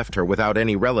death left her without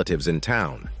any relatives in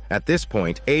town. At this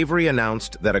point, Avery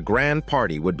announced that a grand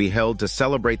party would be held to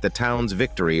celebrate the town's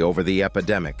victory over the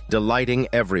epidemic, delighting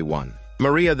everyone.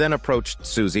 Maria then approached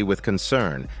Susie with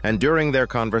concern, and during their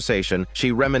conversation,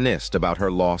 she reminisced about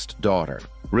her lost daughter.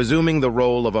 Resuming the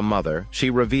role of a mother, she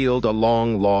revealed a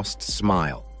long-lost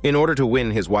smile. In order to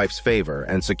win his wife's favor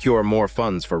and secure more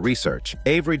funds for research,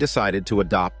 Avery decided to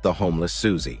adopt the homeless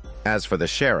Susie. As for the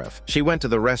sheriff, she went to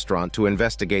the restaurant to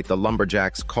investigate the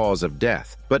lumberjack's cause of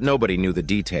death, but nobody knew the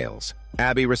details.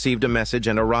 Abby received a message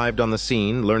and arrived on the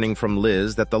scene, learning from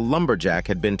Liz that the lumberjack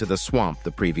had been to the swamp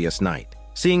the previous night.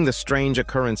 Seeing the strange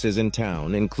occurrences in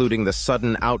town, including the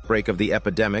sudden outbreak of the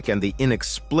epidemic and the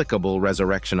inexplicable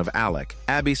resurrection of Alec,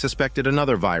 Abby suspected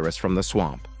another virus from the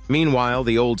swamp. Meanwhile,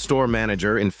 the old store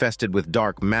manager, infested with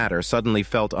dark matter, suddenly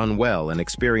felt unwell and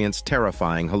experienced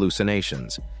terrifying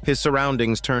hallucinations. His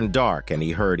surroundings turned dark and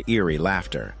he heard eerie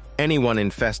laughter. Anyone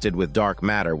infested with dark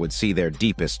matter would see their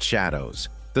deepest shadows.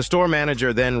 The store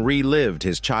manager then relived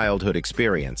his childhood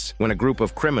experience when a group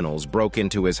of criminals broke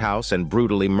into his house and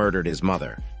brutally murdered his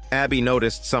mother. Abby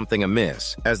noticed something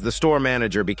amiss as the store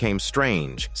manager became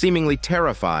strange, seemingly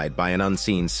terrified by an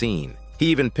unseen scene. He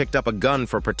even picked up a gun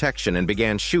for protection and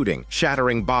began shooting,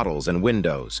 shattering bottles and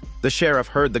windows. The sheriff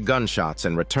heard the gunshots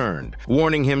and returned,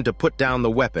 warning him to put down the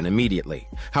weapon immediately.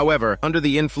 However, under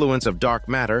the influence of dark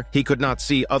matter, he could not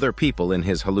see other people in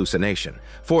his hallucination.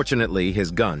 Fortunately,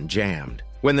 his gun jammed.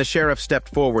 When the sheriff stepped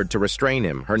forward to restrain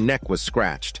him, her neck was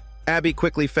scratched. Abby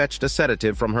quickly fetched a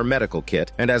sedative from her medical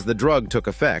kit, and as the drug took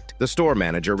effect, the store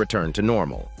manager returned to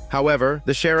normal. However,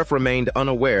 the sheriff remained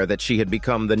unaware that she had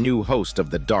become the new host of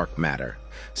the dark matter.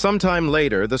 Sometime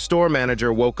later, the store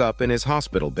manager woke up in his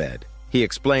hospital bed. He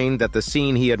explained that the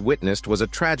scene he had witnessed was a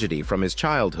tragedy from his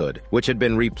childhood, which had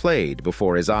been replayed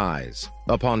before his eyes.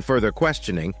 Upon further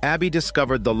questioning, Abby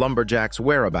discovered the lumberjack's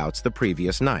whereabouts the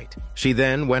previous night. She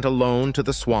then went alone to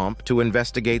the swamp to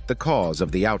investigate the cause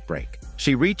of the outbreak.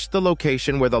 She reached the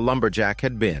location where the lumberjack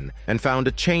had been and found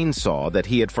a chainsaw that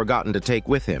he had forgotten to take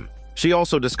with him. She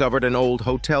also discovered an old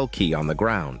hotel key on the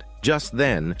ground. Just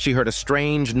then, she heard a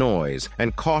strange noise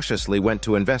and cautiously went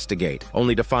to investigate,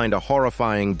 only to find a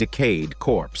horrifying, decayed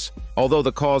corpse. Although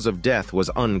the cause of death was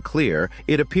unclear,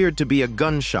 it appeared to be a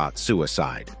gunshot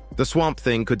suicide. The Swamp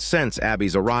Thing could sense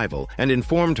Abby's arrival and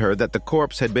informed her that the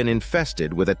corpse had been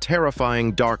infested with a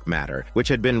terrifying dark matter which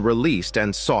had been released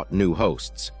and sought new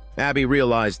hosts. Abby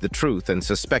realized the truth and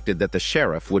suspected that the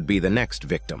sheriff would be the next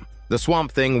victim. The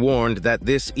Swamp Thing warned that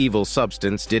this evil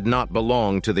substance did not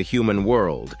belong to the human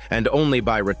world, and only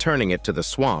by returning it to the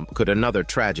swamp could another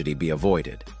tragedy be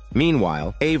avoided.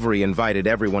 Meanwhile, Avery invited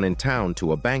everyone in town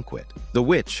to a banquet. The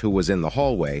witch, who was in the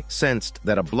hallway, sensed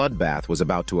that a bloodbath was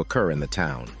about to occur in the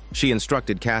town. She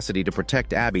instructed Cassidy to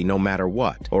protect Abby no matter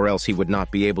what, or else he would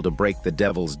not be able to break the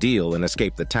devil's deal and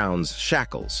escape the town's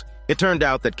shackles. It turned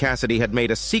out that Cassidy had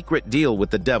made a secret deal with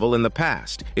the devil in the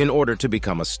past in order to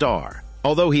become a star.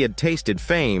 Although he had tasted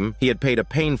fame, he had paid a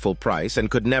painful price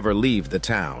and could never leave the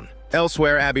town.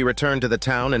 Elsewhere, Abby returned to the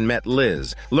town and met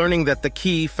Liz, learning that the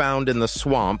key found in the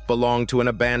swamp belonged to an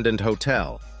abandoned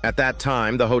hotel. At that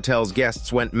time, the hotel's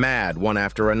guests went mad one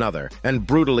after another and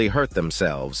brutally hurt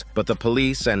themselves, but the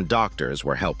police and doctors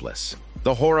were helpless.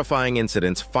 The horrifying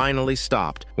incidents finally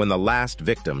stopped when the last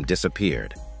victim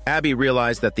disappeared. Abby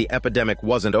realized that the epidemic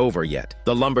wasn't over yet.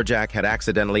 The lumberjack had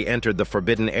accidentally entered the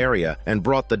forbidden area and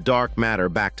brought the dark matter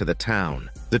back to the town.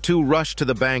 The two rushed to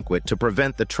the banquet to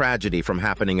prevent the tragedy from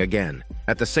happening again.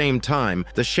 At the same time,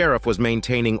 the sheriff was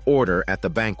maintaining order at the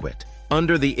banquet.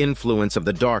 Under the influence of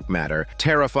the dark matter,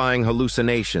 terrifying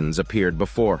hallucinations appeared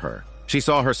before her. She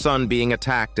saw her son being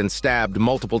attacked and stabbed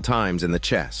multiple times in the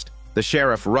chest. The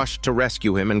sheriff rushed to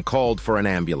rescue him and called for an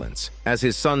ambulance. As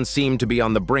his son seemed to be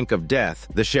on the brink of death,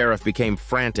 the sheriff became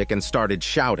frantic and started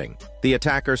shouting. The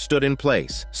attacker stood in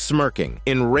place, smirking,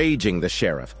 enraging the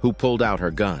sheriff, who pulled out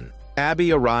her gun.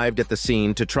 Abby arrived at the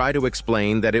scene to try to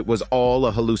explain that it was all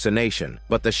a hallucination,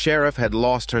 but the sheriff had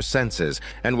lost her senses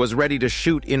and was ready to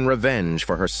shoot in revenge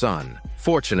for her son.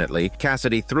 Fortunately,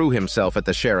 Cassidy threw himself at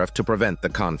the sheriff to prevent the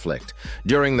conflict.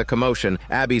 During the commotion,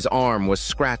 Abby's arm was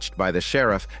scratched by the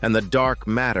sheriff and the dark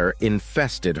matter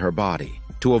infested her body.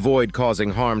 To avoid causing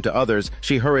harm to others,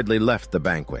 she hurriedly left the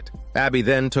banquet. Abby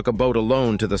then took a boat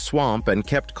alone to the swamp and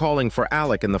kept calling for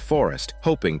Alec in the forest,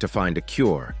 hoping to find a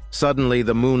cure. Suddenly,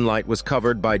 the moonlight was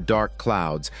covered by dark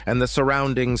clouds, and the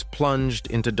surroundings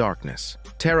plunged into darkness.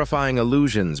 Terrifying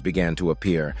illusions began to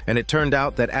appear, and it turned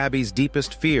out that Abby's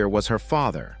deepest fear was her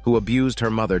father, who abused her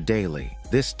mother daily.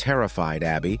 This terrified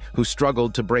Abby, who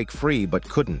struggled to break free but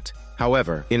couldn't.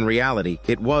 However, in reality,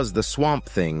 it was the swamp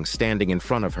thing standing in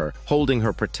front of her, holding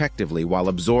her protectively while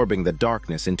absorbing the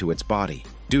darkness into its body.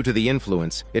 Due to the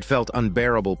influence, it felt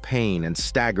unbearable pain and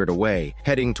staggered away,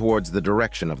 heading towards the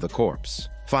direction of the corpse.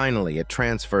 Finally, it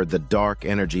transferred the dark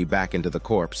energy back into the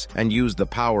corpse and used the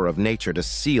power of nature to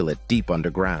seal it deep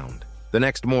underground. The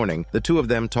next morning, the two of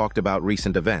them talked about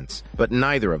recent events, but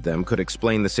neither of them could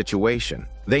explain the situation.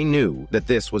 They knew that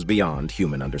this was beyond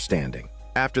human understanding.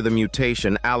 After the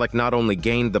mutation, Alec not only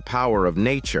gained the power of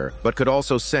nature, but could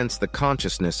also sense the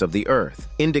consciousness of the earth,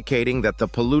 indicating that the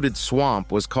polluted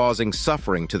swamp was causing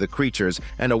suffering to the creatures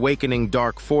and awakening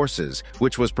dark forces,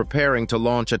 which was preparing to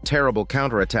launch a terrible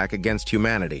counterattack against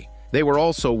humanity. They were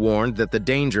also warned that the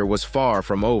danger was far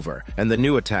from over, and the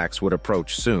new attacks would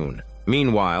approach soon.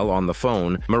 Meanwhile, on the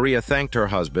phone, Maria thanked her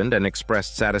husband and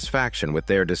expressed satisfaction with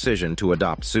their decision to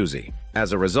adopt Susie.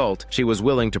 As a result, she was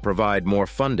willing to provide more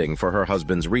funding for her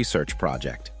husband's research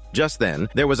project. Just then,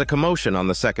 there was a commotion on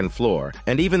the second floor,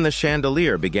 and even the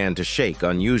chandelier began to shake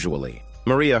unusually.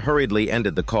 Maria hurriedly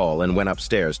ended the call and went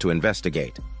upstairs to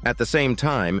investigate. At the same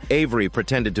time, Avery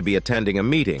pretended to be attending a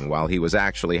meeting while he was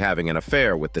actually having an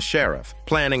affair with the sheriff,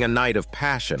 planning a night of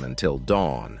passion until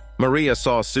dawn. Maria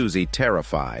saw Susie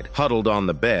terrified, huddled on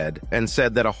the bed, and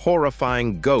said that a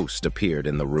horrifying ghost appeared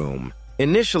in the room.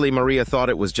 Initially, Maria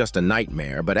thought it was just a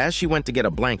nightmare, but as she went to get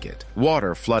a blanket,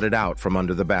 water flooded out from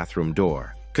under the bathroom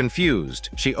door. Confused,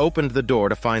 she opened the door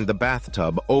to find the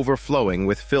bathtub overflowing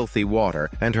with filthy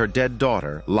water and her dead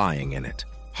daughter lying in it.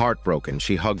 Heartbroken,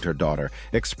 she hugged her daughter,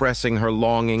 expressing her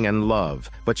longing and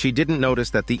love, but she didn't notice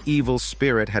that the evil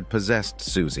spirit had possessed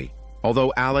Susie.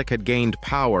 Although Alec had gained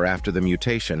power after the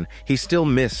mutation, he still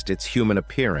missed its human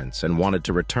appearance and wanted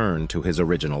to return to his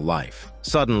original life.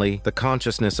 Suddenly, the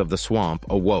consciousness of the swamp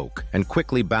awoke and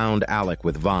quickly bound Alec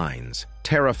with vines.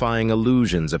 Terrifying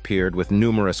illusions appeared with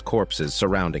numerous corpses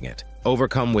surrounding it.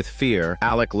 Overcome with fear,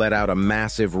 Alec let out a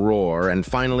massive roar and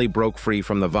finally broke free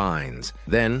from the vines.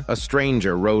 Then, a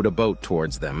stranger rowed a boat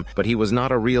towards them, but he was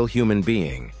not a real human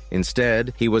being.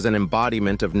 Instead, he was an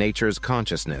embodiment of nature's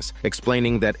consciousness,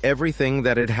 explaining that everything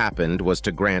that had happened was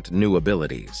to grant new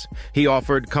abilities. He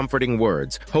offered comforting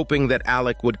words, hoping that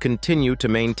Alec would continue to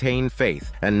maintain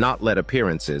faith and not let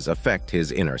appearances affect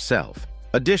his inner self.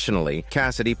 Additionally,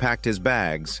 Cassidy packed his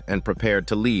bags and prepared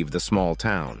to leave the small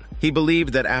town. He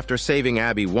believed that after saving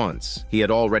Abby once, he had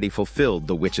already fulfilled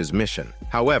the witch's mission.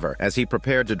 However, as he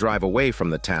prepared to drive away from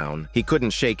the town, he couldn't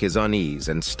shake his unease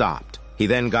and stopped. He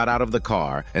then got out of the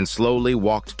car and slowly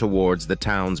walked towards the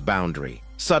town's boundary.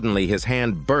 Suddenly, his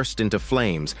hand burst into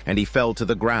flames and he fell to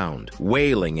the ground,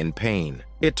 wailing in pain.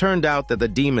 It turned out that the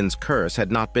demon's curse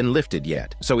had not been lifted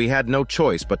yet, so he had no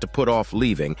choice but to put off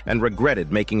leaving and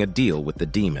regretted making a deal with the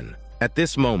demon. At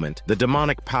this moment, the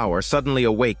demonic power suddenly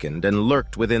awakened and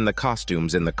lurked within the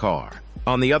costumes in the car.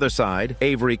 On the other side,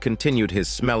 Avery continued his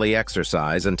smelly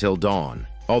exercise until dawn.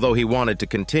 Although he wanted to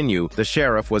continue, the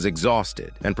sheriff was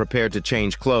exhausted and prepared to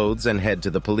change clothes and head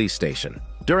to the police station.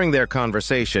 During their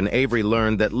conversation, Avery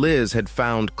learned that Liz had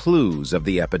found clues of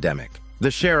the epidemic. The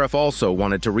sheriff also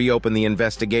wanted to reopen the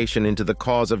investigation into the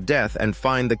cause of death and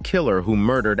find the killer who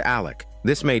murdered Alec.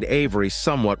 This made Avery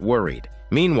somewhat worried.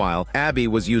 Meanwhile, Abby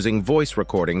was using voice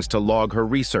recordings to log her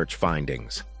research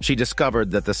findings. She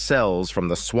discovered that the cells from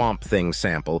the swamp thing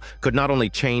sample could not only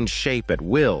change shape at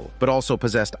will, but also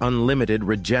possessed unlimited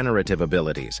regenerative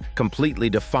abilities,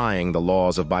 completely defying the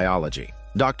laws of biology.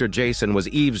 Dr. Jason was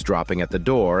eavesdropping at the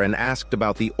door and asked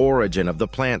about the origin of the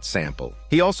plant sample.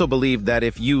 He also believed that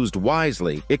if used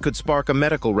wisely, it could spark a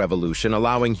medical revolution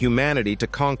allowing humanity to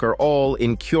conquer all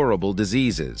incurable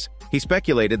diseases. He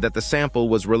speculated that the sample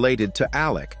was related to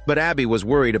Alec, but Abby was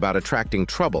worried about attracting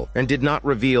trouble and did not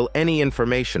reveal any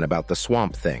information about the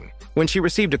swamp thing. When she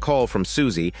received a call from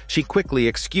Susie, she quickly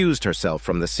excused herself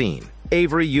from the scene.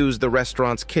 Avery used the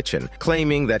restaurant's kitchen,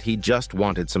 claiming that he just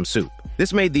wanted some soup.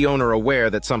 This made the owner aware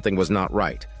that something was not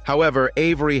right. However,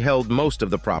 Avery held most of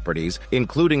the properties,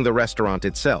 including the restaurant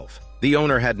itself. The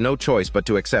owner had no choice but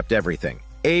to accept everything.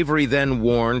 Avery then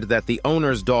warned that the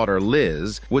owner's daughter,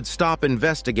 Liz, would stop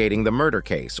investigating the murder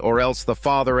case, or else the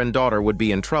father and daughter would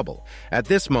be in trouble. At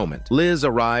this moment, Liz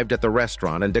arrived at the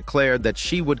restaurant and declared that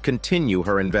she would continue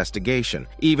her investigation,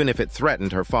 even if it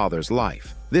threatened her father's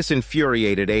life. This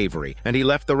infuriated Avery, and he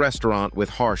left the restaurant with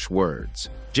harsh words.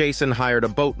 Jason hired a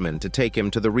boatman to take him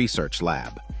to the research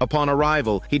lab. Upon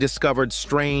arrival, he discovered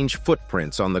strange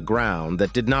footprints on the ground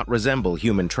that did not resemble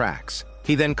human tracks.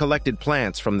 He then collected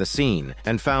plants from the scene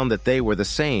and found that they were the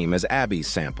same as Abby's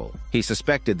sample. He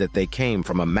suspected that they came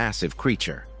from a massive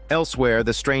creature. Elsewhere,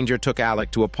 the stranger took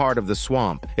Alec to a part of the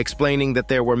swamp, explaining that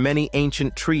there were many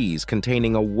ancient trees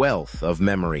containing a wealth of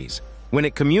memories. When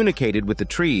it communicated with the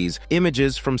trees,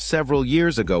 images from several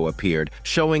years ago appeared,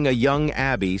 showing a young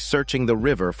Abby searching the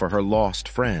river for her lost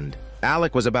friend.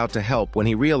 Alec was about to help when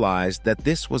he realized that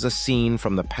this was a scene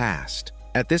from the past.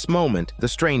 At this moment, the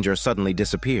stranger suddenly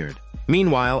disappeared.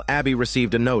 Meanwhile, Abby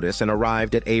received a notice and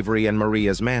arrived at Avery and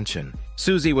Maria's mansion.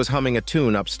 Susie was humming a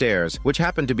tune upstairs, which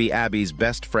happened to be Abby's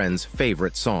best friend's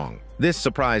favorite song. This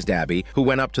surprised Abby, who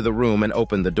went up to the room and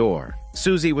opened the door.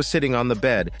 Susie was sitting on the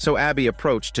bed, so Abby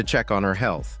approached to check on her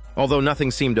health. Although nothing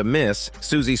seemed amiss,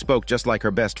 Susie spoke just like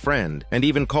her best friend, and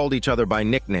even called each other by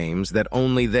nicknames that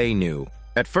only they knew.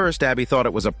 At first, Abby thought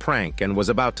it was a prank and was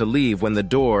about to leave when the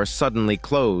door suddenly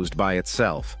closed by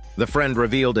itself. The friend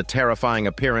revealed a terrifying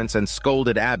appearance and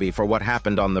scolded Abby for what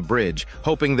happened on the bridge,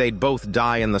 hoping they'd both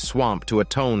die in the swamp to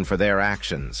atone for their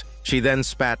actions. She then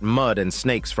spat mud and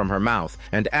snakes from her mouth,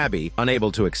 and Abby,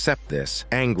 unable to accept this,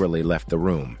 angrily left the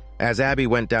room. As Abby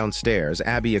went downstairs,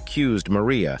 Abby accused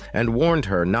Maria and warned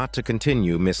her not to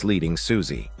continue misleading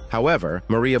Susie. However,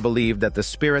 Maria believed that the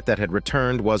spirit that had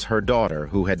returned was her daughter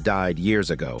who had died years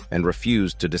ago and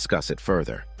refused to discuss it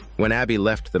further. When Abby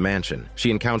left the mansion,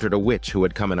 she encountered a witch who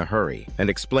had come in a hurry and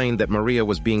explained that Maria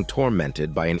was being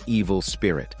tormented by an evil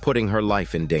spirit, putting her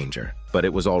life in danger. But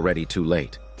it was already too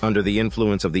late. Under the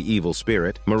influence of the evil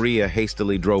spirit, Maria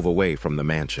hastily drove away from the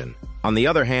mansion. On the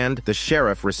other hand, the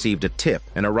sheriff received a tip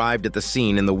and arrived at the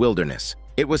scene in the wilderness.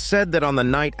 It was said that on the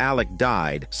night Alec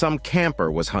died, some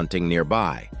camper was hunting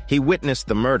nearby. He witnessed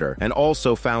the murder and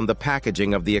also found the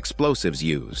packaging of the explosives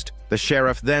used. The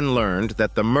sheriff then learned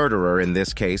that the murderer in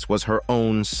this case was her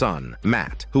own son,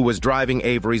 Matt, who was driving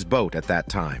Avery's boat at that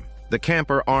time. The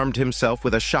camper armed himself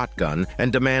with a shotgun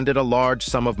and demanded a large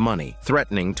sum of money,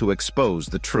 threatening to expose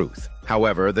the truth.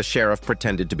 However, the sheriff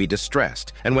pretended to be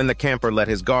distressed, and when the camper let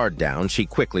his guard down, she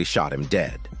quickly shot him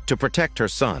dead. To protect her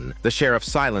son, the sheriff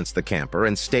silenced the camper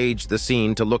and staged the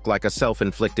scene to look like a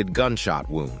self-inflicted gunshot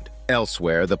wound.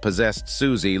 Elsewhere, the possessed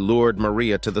Susie lured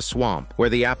Maria to the swamp, where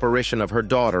the apparition of her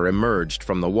daughter emerged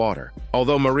from the water.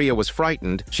 Although Maria was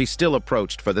frightened, she still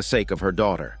approached for the sake of her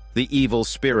daughter. The evil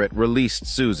spirit released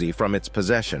Susie from its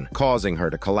possession, causing her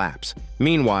to collapse.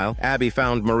 Meanwhile, Abby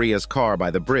found Maria's car by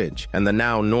the bridge, and the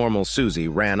now normal Susie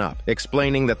ran up,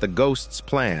 explaining that the ghost's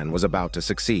plan was about to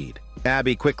succeed.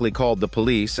 Abby quickly called the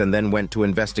police and then went to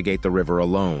investigate the river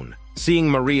alone. Seeing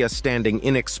Maria standing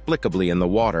inexplicably in the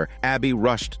water, Abby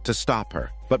rushed to stop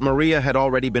her. But Maria had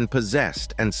already been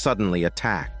possessed and suddenly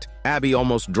attacked. Abby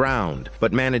almost drowned,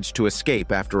 but managed to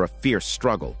escape after a fierce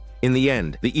struggle. In the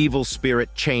end, the evil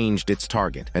spirit changed its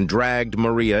target and dragged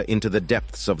Maria into the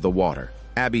depths of the water.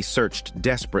 Abby searched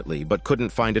desperately but couldn't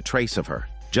find a trace of her.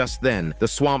 Just then, the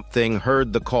Swamp Thing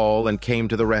heard the call and came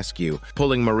to the rescue,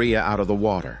 pulling Maria out of the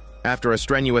water. After a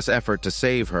strenuous effort to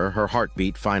save her, her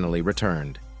heartbeat finally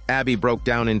returned. Abby broke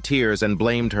down in tears and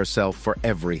blamed herself for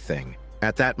everything.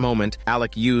 At that moment,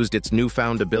 Alec used its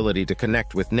newfound ability to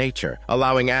connect with nature,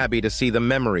 allowing Abby to see the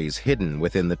memories hidden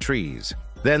within the trees.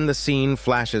 Then the scene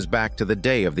flashes back to the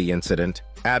day of the incident.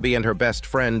 Abby and her best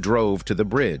friend drove to the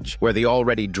bridge, where the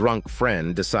already drunk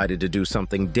friend decided to do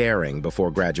something daring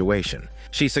before graduation.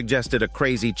 She suggested a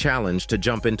crazy challenge to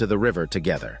jump into the river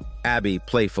together. Abby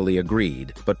playfully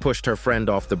agreed, but pushed her friend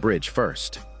off the bridge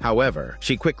first. However,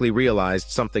 she quickly realized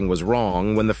something was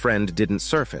wrong when the friend didn't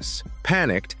surface.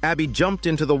 Panicked, Abby jumped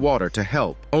into the water to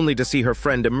help, only to see her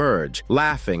friend emerge,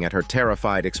 laughing at her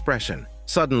terrified expression.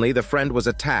 Suddenly, the friend was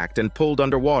attacked and pulled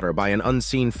underwater by an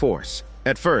unseen force.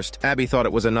 At first, Abby thought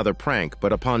it was another prank,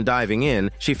 but upon diving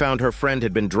in, she found her friend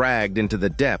had been dragged into the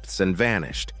depths and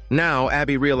vanished. Now,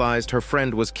 Abby realized her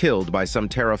friend was killed by some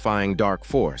terrifying dark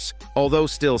force. Although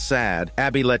still sad,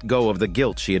 Abby let go of the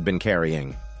guilt she had been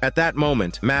carrying. At that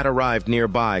moment, Matt arrived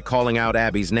nearby, calling out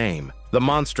Abby's name. The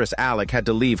monstrous Alec had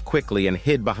to leave quickly and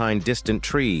hid behind distant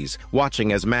trees,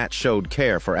 watching as Matt showed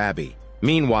care for Abby.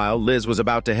 Meanwhile, Liz was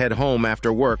about to head home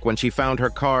after work when she found her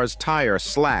car's tire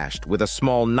slashed with a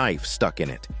small knife stuck in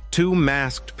it. Two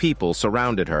masked people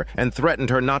surrounded her and threatened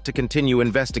her not to continue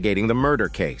investigating the murder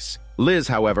case. Liz,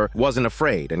 however, wasn't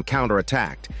afraid and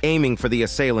counterattacked, aiming for the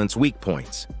assailants' weak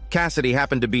points. Cassidy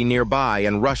happened to be nearby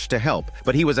and rushed to help,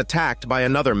 but he was attacked by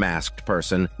another masked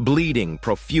person, bleeding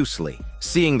profusely.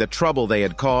 Seeing the trouble they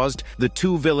had caused, the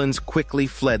two villains quickly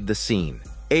fled the scene.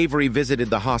 Avery visited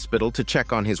the hospital to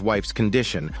check on his wife's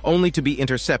condition, only to be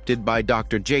intercepted by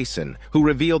Dr. Jason, who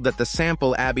revealed that the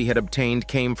sample Abby had obtained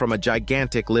came from a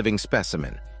gigantic living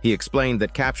specimen. He explained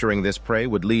that capturing this prey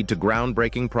would lead to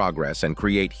groundbreaking progress and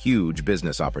create huge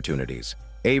business opportunities.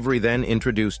 Avery then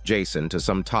introduced Jason to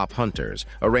some top hunters,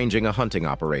 arranging a hunting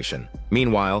operation.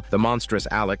 Meanwhile, the monstrous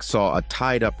Alex saw a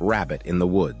tied-up rabbit in the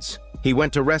woods. He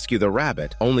went to rescue the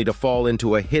rabbit, only to fall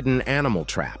into a hidden animal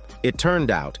trap. It turned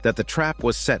out that the trap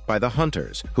was set by the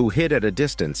hunters, who hid at a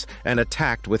distance and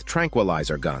attacked with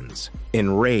tranquilizer guns.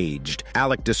 Enraged,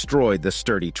 Alec destroyed the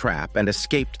sturdy trap and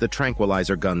escaped the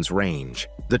tranquilizer gun's range.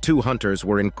 The two hunters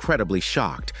were incredibly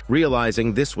shocked,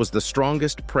 realizing this was the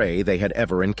strongest prey they had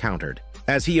ever encountered.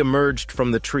 As he emerged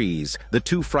from the trees, the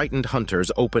two frightened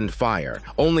hunters opened fire,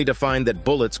 only to find that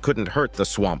bullets couldn't hurt the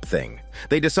swamp thing.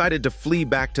 They decided to flee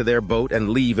back to their boat and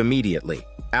leave immediately.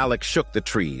 Alec shook the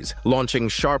trees, launching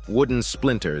sharp wooden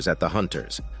splinters at the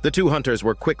hunters. The two hunters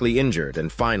were quickly injured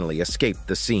and finally escaped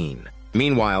the scene.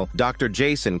 Meanwhile, Dr.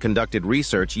 Jason conducted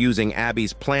research using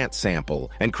Abby's plant sample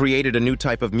and created a new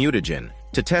type of mutagen.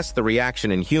 To test the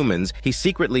reaction in humans, he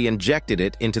secretly injected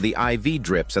it into the IV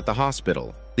drips at the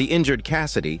hospital. The injured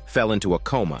Cassidy fell into a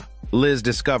coma. Liz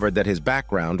discovered that his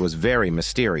background was very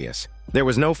mysterious. There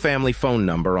was no family phone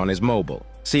number on his mobile.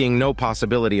 Seeing no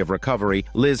possibility of recovery,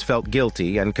 Liz felt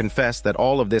guilty and confessed that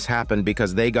all of this happened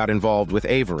because they got involved with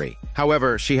Avery.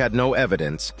 However, she had no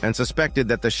evidence and suspected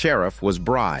that the sheriff was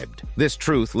bribed. This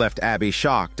truth left Abby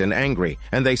shocked and angry,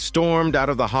 and they stormed out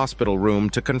of the hospital room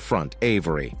to confront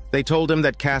Avery. They told him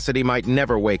that Cassidy might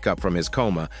never wake up from his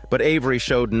coma, but Avery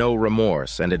showed no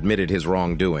remorse and admitted his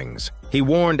wrongdoings. He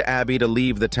warned Abby to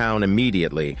leave the town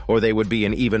immediately, or they would be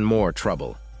in even more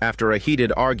trouble. After a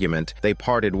heated argument, they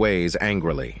parted ways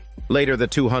angrily. Later, the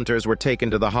two hunters were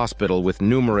taken to the hospital with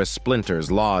numerous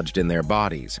splinters lodged in their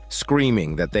bodies,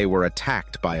 screaming that they were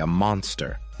attacked by a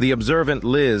monster. The observant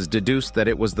Liz deduced that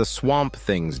it was the swamp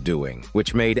thing's doing,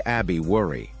 which made Abby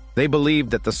worry. They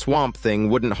believed that the swamp thing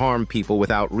wouldn't harm people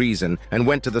without reason and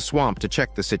went to the swamp to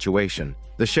check the situation.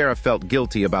 The sheriff felt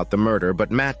guilty about the murder,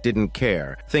 but Matt didn't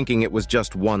care, thinking it was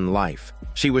just one life.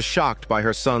 She was shocked by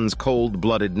her son's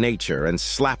cold-blooded nature and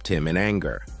slapped him in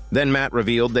anger. Then Matt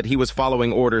revealed that he was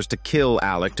following orders to kill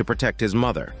Alec to protect his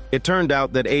mother. It turned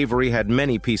out that Avery had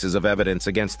many pieces of evidence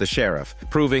against the sheriff,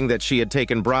 proving that she had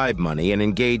taken bribe money and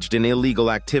engaged in illegal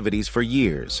activities for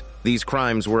years. These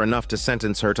crimes were enough to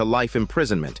sentence her to life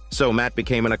imprisonment, so Matt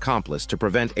became an accomplice to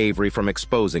prevent Avery from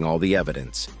exposing all the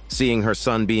evidence. Seeing her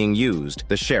son being used,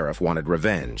 the sheriff wanted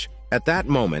revenge. At that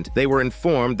moment, they were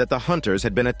informed that the hunters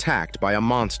had been attacked by a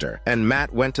monster, and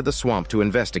Matt went to the swamp to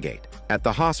investigate. At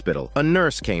the hospital, a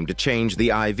nurse came to change the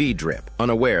IV drip,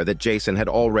 unaware that Jason had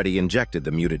already injected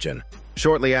the mutagen.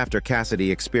 Shortly after,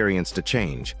 Cassidy experienced a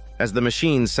change. As the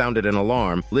machine sounded an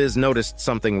alarm, Liz noticed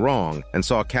something wrong and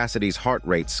saw Cassidy's heart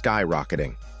rate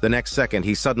skyrocketing. The next second,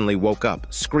 he suddenly woke up,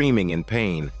 screaming in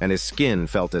pain, and his skin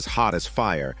felt as hot as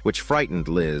fire, which frightened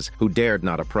Liz, who dared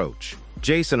not approach.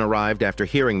 Jason arrived after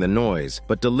hearing the noise,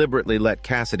 but deliberately let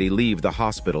Cassidy leave the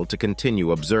hospital to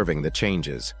continue observing the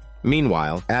changes.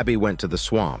 Meanwhile, Abby went to the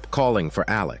swamp, calling for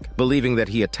Alec, believing that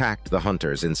he attacked the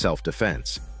hunters in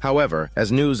self-defense. However,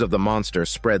 as news of the monster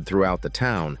spread throughout the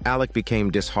town, Alec became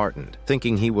disheartened,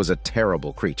 thinking he was a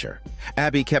terrible creature.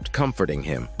 Abby kept comforting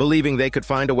him, believing they could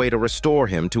find a way to restore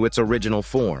him to its original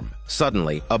form.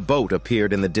 Suddenly, a boat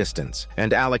appeared in the distance,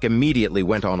 and Alec immediately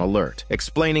went on alert,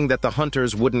 explaining that the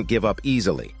hunters wouldn't give up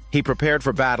easily. He prepared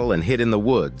for battle and hid in the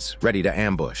woods, ready to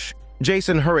ambush.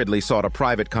 Jason hurriedly sought a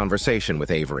private conversation with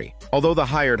Avery. Although the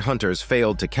hired hunters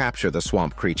failed to capture the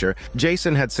swamp creature,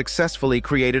 Jason had successfully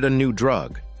created a new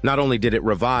drug. Not only did it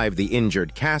revive the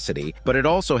injured Cassidy, but it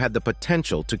also had the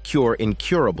potential to cure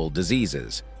incurable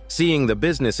diseases. Seeing the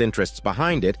business interests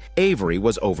behind it, Avery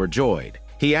was overjoyed.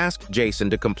 He asked Jason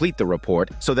to complete the report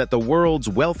so that the world's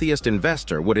wealthiest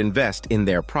investor would invest in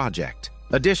their project.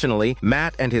 Additionally,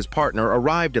 Matt and his partner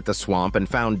arrived at the swamp and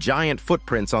found giant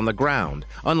footprints on the ground,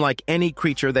 unlike any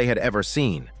creature they had ever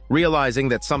seen. Realizing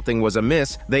that something was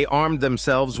amiss, they armed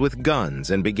themselves with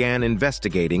guns and began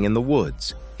investigating in the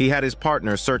woods. He had his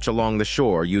partner search along the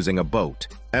shore using a boat.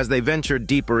 As they ventured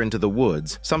deeper into the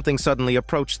woods, something suddenly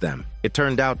approached them. It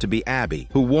turned out to be Abby,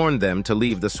 who warned them to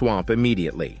leave the swamp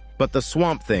immediately. But the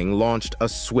swamp thing launched a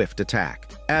swift attack.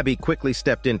 Abby quickly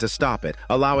stepped in to stop it,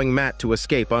 allowing Matt to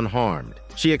escape unharmed.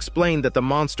 She explained that the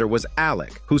monster was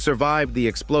Alec, who survived the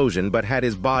explosion but had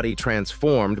his body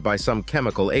transformed by some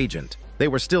chemical agent. They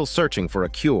were still searching for a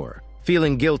cure.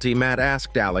 Feeling guilty, Matt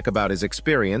asked Alec about his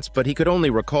experience, but he could only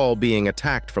recall being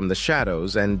attacked from the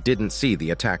shadows and didn't see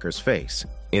the attacker's face.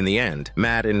 In the end,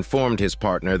 Matt informed his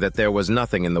partner that there was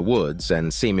nothing in the woods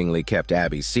and seemingly kept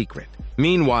Abby's secret.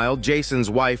 Meanwhile, Jason's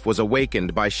wife was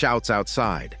awakened by shouts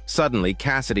outside. Suddenly,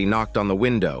 Cassidy knocked on the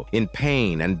window, in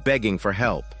pain and begging for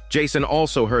help. Jason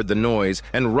also heard the noise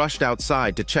and rushed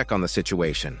outside to check on the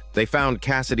situation. They found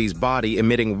Cassidy's body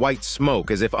emitting white smoke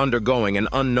as if undergoing an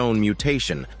unknown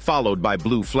mutation, followed by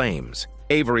blue flames.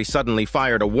 Avery suddenly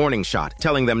fired a warning shot,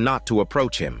 telling them not to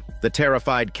approach him. The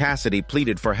terrified Cassidy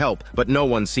pleaded for help, but no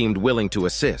one seemed willing to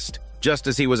assist. Just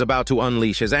as he was about to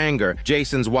unleash his anger,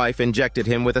 Jason's wife injected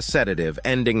him with a sedative,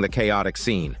 ending the chaotic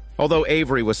scene. Although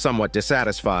Avery was somewhat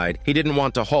dissatisfied, he didn't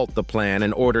want to halt the plan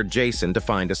and ordered Jason to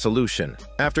find a solution.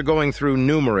 After going through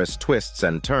numerous twists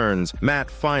and turns, Matt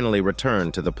finally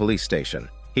returned to the police station.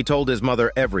 He told his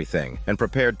mother everything and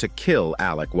prepared to kill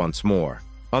Alec once more.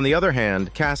 On the other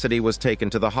hand, Cassidy was taken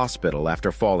to the hospital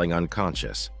after falling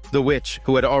unconscious. The witch,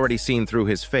 who had already seen through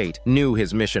his fate, knew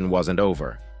his mission wasn't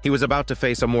over. He was about to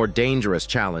face a more dangerous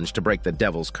challenge to break the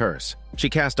devil's curse. She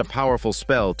cast a powerful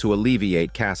spell to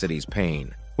alleviate Cassidy's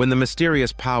pain. When the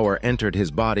mysterious power entered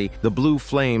his body, the blue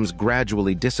flames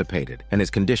gradually dissipated and his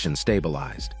condition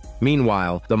stabilized.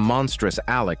 Meanwhile, the monstrous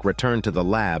Alec returned to the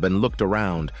lab and looked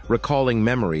around, recalling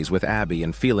memories with Abby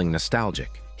and feeling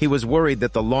nostalgic. He was worried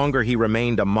that the longer he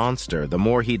remained a monster, the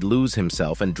more he'd lose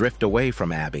himself and drift away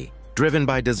from Abby. Driven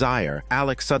by desire,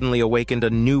 Alec suddenly awakened a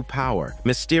new power,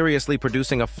 mysteriously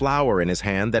producing a flower in his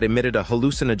hand that emitted a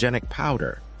hallucinogenic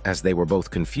powder. As they were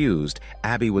both confused,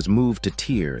 Abby was moved to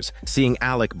tears, seeing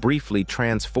Alec briefly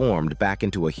transformed back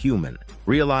into a human.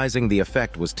 Realizing the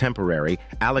effect was temporary,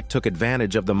 Alec took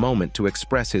advantage of the moment to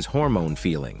express his hormone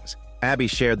feelings. Abby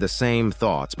shared the same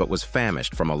thoughts but was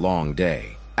famished from a long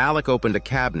day. Alec opened a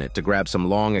cabinet to grab some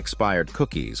long-expired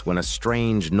cookies when a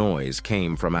strange noise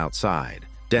came from outside.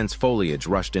 Dense foliage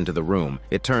rushed into the room.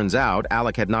 It turns out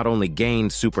Alec had not only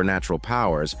gained supernatural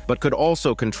powers, but could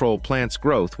also control plants'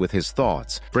 growth with his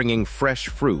thoughts, bringing fresh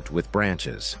fruit with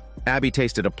branches. Abby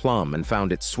tasted a plum and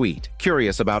found it sweet,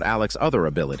 curious about Alec's other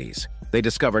abilities. They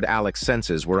discovered Alec's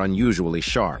senses were unusually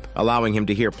sharp, allowing him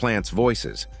to hear plants'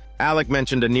 voices. Alec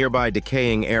mentioned a nearby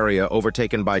decaying area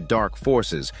overtaken by dark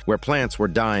forces, where plants were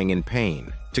dying in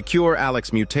pain. To cure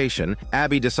Alec's mutation,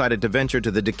 Abby decided to venture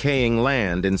to the decaying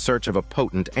land in search of a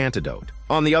potent antidote.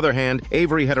 On the other hand,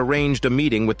 Avery had arranged a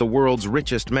meeting with the world's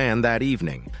richest man that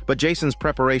evening, but Jason's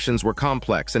preparations were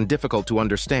complex and difficult to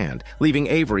understand, leaving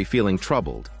Avery feeling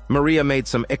troubled. Maria made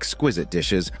some exquisite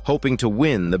dishes, hoping to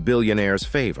win the billionaire's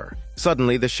favor.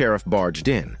 Suddenly, the sheriff barged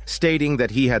in, stating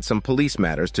that he had some police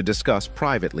matters to discuss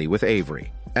privately with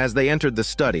Avery. As they entered the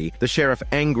study, the sheriff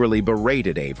angrily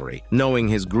berated Avery, knowing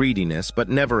his greediness but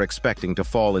never expecting to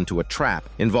fall into a trap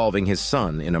involving his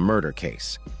son in a murder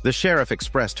case. The sheriff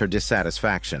expressed her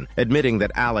dissatisfaction, admitting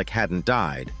that Alec hadn't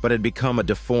died, but had become a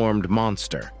deformed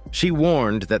monster. She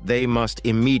warned that they must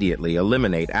immediately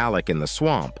eliminate Alec in the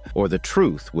swamp, or the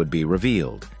truth would be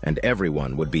revealed, and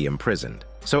everyone would be imprisoned.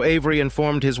 So Avery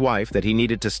informed his wife that he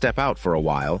needed to step out for a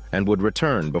while and would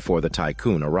return before the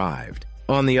tycoon arrived.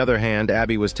 On the other hand,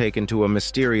 Abby was taken to a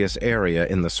mysterious area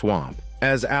in the swamp.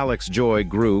 As Alec's joy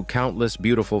grew, countless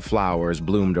beautiful flowers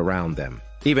bloomed around them.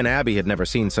 Even Abby had never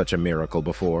seen such a miracle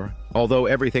before. Although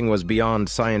everything was beyond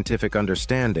scientific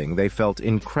understanding, they felt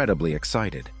incredibly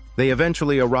excited. They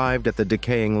eventually arrived at the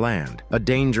decaying land, a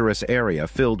dangerous area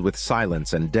filled with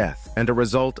silence and death, and a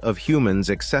result of humans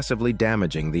excessively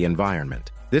damaging the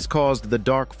environment. This caused the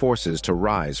dark forces to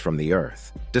rise from the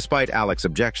earth. Despite Alec's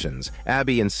objections,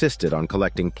 Abby insisted on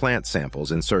collecting plant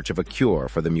samples in search of a cure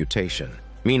for the mutation.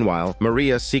 Meanwhile,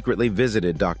 Maria secretly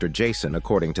visited Dr. Jason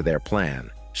according to their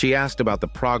plan. She asked about the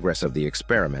progress of the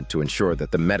experiment to ensure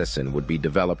that the medicine would be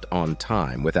developed on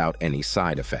time without any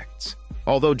side effects.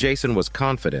 Although Jason was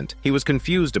confident, he was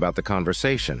confused about the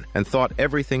conversation and thought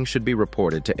everything should be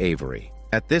reported to Avery.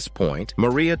 At this point,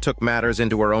 Maria took matters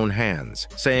into her own hands,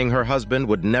 saying her husband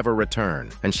would never return,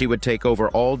 and she would take over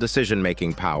all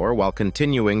decision-making power while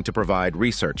continuing to provide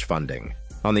research funding.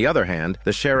 On the other hand,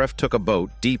 the sheriff took a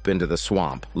boat deep into the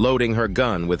swamp, loading her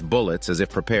gun with bullets as if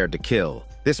prepared to kill.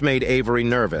 This made Avery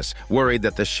nervous, worried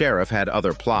that the sheriff had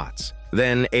other plots.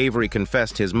 Then Avery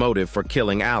confessed his motive for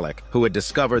killing Alec, who had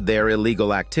discovered their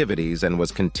illegal activities and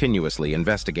was continuously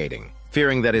investigating.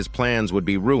 Fearing that his plans would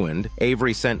be ruined,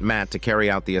 Avery sent Matt to carry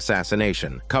out the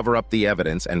assassination, cover up the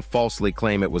evidence, and falsely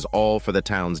claim it was all for the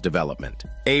town's development.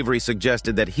 Avery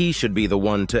suggested that he should be the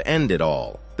one to end it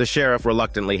all. The sheriff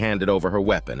reluctantly handed over her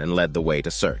weapon and led the way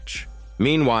to search.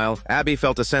 Meanwhile, Abby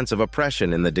felt a sense of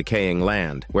oppression in the decaying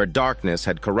land, where darkness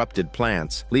had corrupted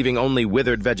plants, leaving only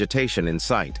withered vegetation in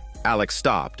sight. Alec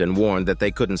stopped and warned that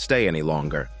they couldn't stay any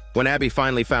longer. When Abby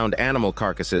finally found animal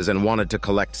carcasses and wanted to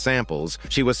collect samples,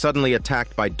 she was suddenly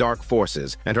attacked by dark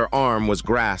forces, and her arm was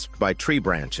grasped by tree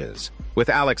branches. With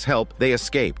Alec's help, they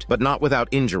escaped, but not without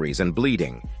injuries and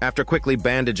bleeding. After quickly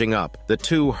bandaging up, the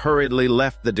two hurriedly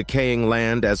left the decaying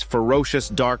land as ferocious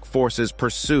dark forces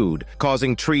pursued,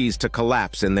 causing trees to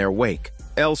collapse in their wake.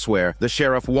 Elsewhere, the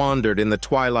sheriff wandered in the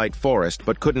twilight forest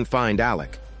but couldn't find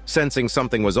Alec. Sensing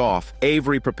something was off,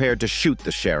 Avery prepared to shoot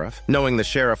the sheriff, knowing the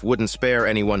sheriff wouldn't spare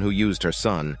anyone who used her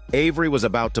son. Avery was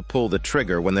about to pull the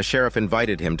trigger when the sheriff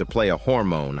invited him to play a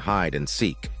hormone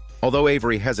hide-and-seek. Although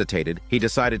Avery hesitated, he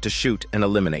decided to shoot and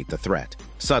eliminate the threat.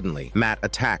 Suddenly, Matt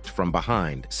attacked from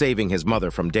behind, saving his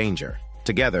mother from danger.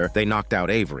 Together, they knocked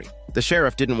out Avery. The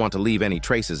sheriff didn't want to leave any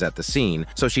traces at the scene,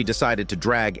 so she decided to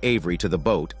drag Avery to the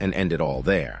boat and end it all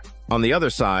there. On the other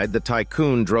side, the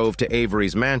tycoon drove to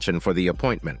Avery's mansion for the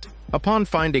appointment. Upon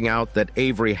finding out that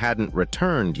Avery hadn't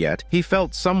returned yet, he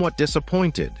felt somewhat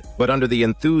disappointed, but under the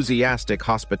enthusiastic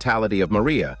hospitality of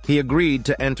Maria, he agreed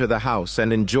to enter the house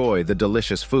and enjoy the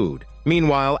delicious food.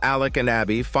 Meanwhile, Alec and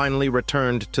Abby finally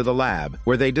returned to the lab,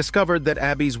 where they discovered that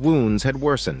Abby's wounds had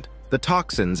worsened. The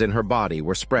toxins in her body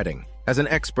were spreading. As an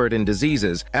expert in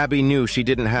diseases, Abby knew she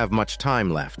didn't have much time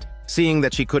left. Seeing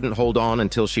that she couldn't hold on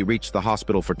until she reached the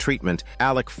hospital for treatment,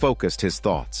 Alec focused his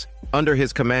thoughts. Under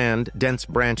his command, dense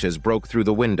branches broke through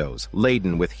the windows,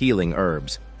 laden with healing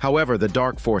herbs. However, the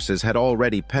dark forces had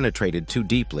already penetrated too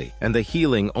deeply, and the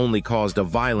healing only caused a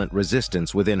violent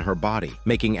resistance within her body,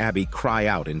 making Abby cry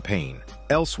out in pain.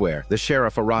 Elsewhere, the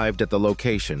sheriff arrived at the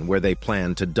location where they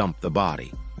planned to dump the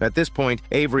body. At this point,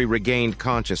 Avery regained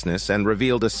consciousness and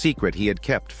revealed a secret he had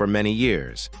kept for many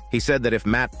years. He said that if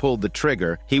Matt pulled the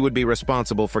trigger, he would be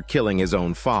responsible for killing his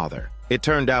own father. It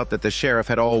turned out that the sheriff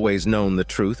had always known the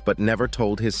truth but never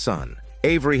told his son.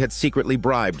 Avery had secretly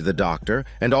bribed the doctor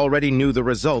and already knew the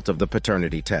result of the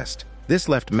paternity test. This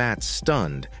left Matt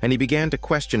stunned, and he began to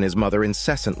question his mother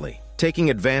incessantly.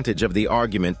 Taking advantage of the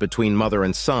argument between mother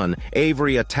and son,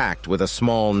 Avery attacked with a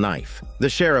small knife. The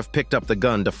sheriff picked up the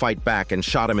gun to fight back and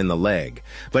shot him in the leg,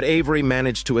 but Avery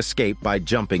managed to escape by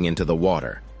jumping into the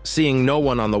water. Seeing no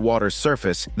one on the water's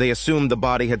surface, they assumed the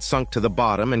body had sunk to the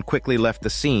bottom and quickly left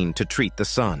the scene to treat the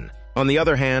son. On the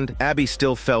other hand, Abby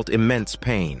still felt immense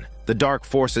pain. The dark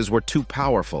forces were too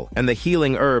powerful, and the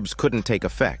healing herbs couldn't take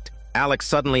effect. Alec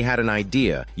suddenly had an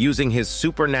idea, using his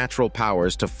supernatural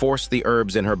powers to force the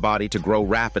herbs in her body to grow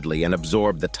rapidly and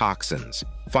absorb the toxins.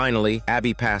 Finally,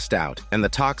 Abby passed out, and the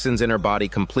toxins in her body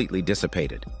completely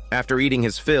dissipated. After eating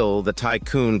his fill, the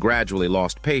tycoon gradually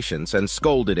lost patience and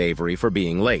scolded Avery for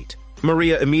being late.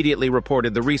 Maria immediately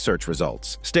reported the research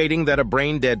results, stating that a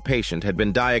brain-dead patient had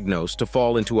been diagnosed to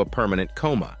fall into a permanent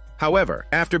coma. However,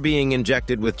 after being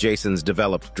injected with Jason's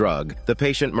developed drug, the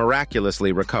patient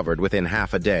miraculously recovered within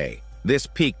half a day. This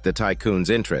piqued the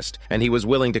tycoon's interest, and he was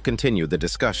willing to continue the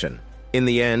discussion. In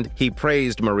the end, he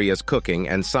praised Maria's cooking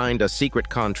and signed a secret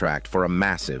contract for a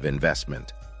massive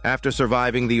investment. After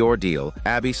surviving the ordeal,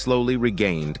 Abby slowly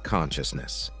regained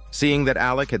consciousness. Seeing that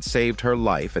Alec had saved her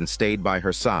life and stayed by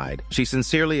her side, she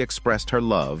sincerely expressed her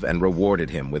love and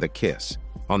rewarded him with a kiss.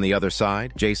 On the other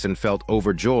side, Jason felt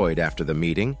overjoyed after the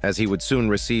meeting, as he would soon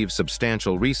receive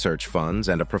substantial research funds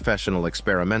and a professional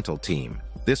experimental team.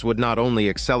 This would not only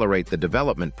accelerate the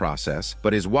development process,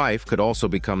 but his wife could also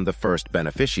become the first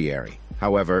beneficiary.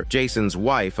 However, Jason's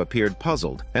wife appeared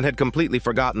puzzled and had completely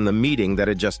forgotten the meeting that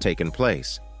had just taken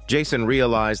place. Jason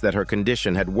realized that her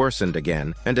condition had worsened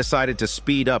again and decided to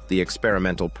speed up the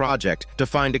experimental project to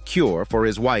find a cure for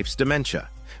his wife's dementia.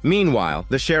 Meanwhile,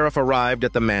 the sheriff arrived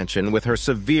at the mansion with her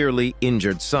severely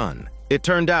injured son. It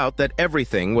turned out that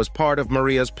everything was part of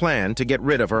Maria's plan to get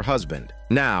rid of her husband.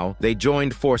 Now, they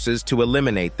joined forces to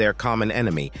eliminate their common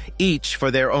enemy, each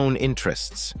for their own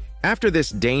interests. After this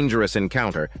dangerous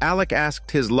encounter, Alec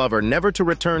asked his lover never to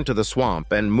return to the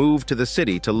swamp and move to the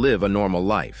city to live a normal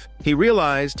life. He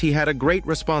realized he had a great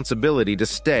responsibility to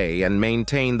stay and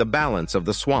maintain the balance of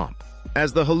the swamp.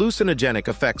 As the hallucinogenic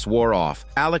effects wore off,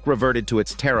 Alec reverted to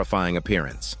its terrifying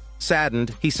appearance.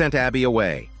 Saddened, he sent Abby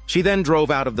away. She then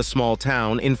drove out of the small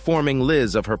town, informing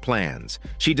Liz of her plans.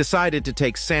 She decided to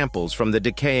take samples from the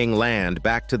decaying land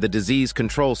back to the Disease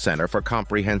Control Center for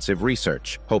comprehensive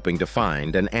research, hoping to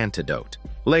find an antidote.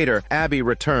 Later, Abby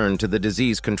returned to the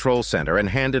Disease Control Center and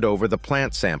handed over the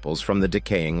plant samples from the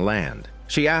decaying land.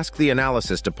 She asked the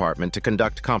analysis department to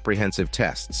conduct comprehensive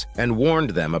tests and warned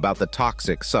them about the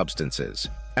toxic substances.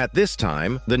 At this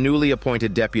time, the newly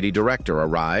appointed deputy director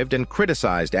arrived and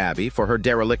criticized Abby for her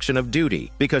dereliction of duty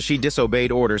because she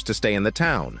disobeyed orders to stay in the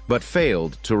town, but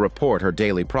failed to report her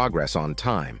daily progress on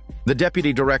time. The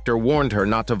deputy director warned her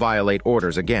not to violate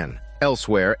orders again.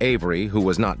 Elsewhere, Avery, who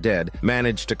was not dead,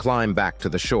 managed to climb back to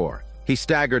the shore. He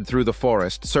staggered through the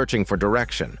forest, searching for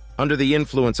direction. Under the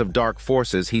influence of dark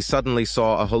forces, he suddenly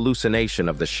saw a hallucination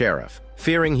of the sheriff.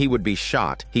 Fearing he would be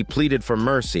shot, he pleaded for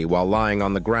mercy while lying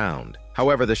on the ground.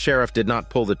 However, the sheriff did not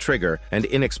pull the trigger and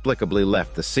inexplicably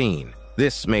left the scene.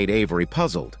 This made Avery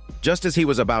puzzled. Just as he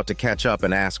was about to catch up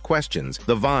and ask questions,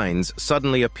 the vines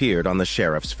suddenly appeared on the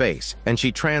sheriff's face, and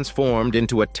she transformed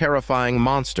into a terrifying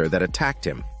monster that attacked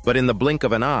him. But in the blink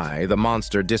of an eye, the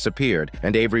monster disappeared,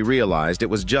 and Avery realized it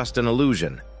was just an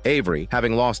illusion. Avery,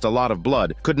 having lost a lot of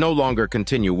blood, could no longer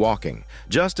continue walking.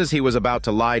 Just as he was about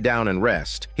to lie down and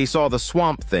rest, he saw the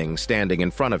swamp thing standing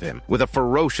in front of him, with a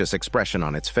ferocious expression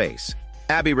on its face.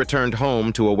 Abby returned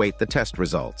home to await the test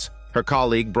results. Her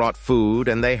colleague brought food,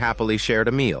 and they happily shared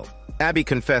a meal. Abby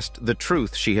confessed the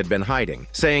truth she had been hiding,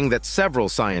 saying that several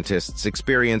scientists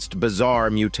experienced bizarre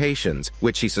mutations,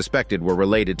 which she suspected were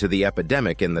related to the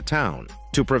epidemic in the town.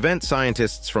 To prevent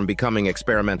scientists from becoming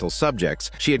experimental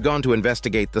subjects, she had gone to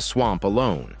investigate the swamp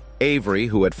alone. Avery,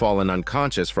 who had fallen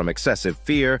unconscious from excessive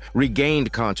fear,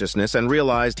 regained consciousness and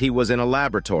realized he was in a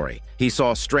laboratory. He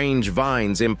saw strange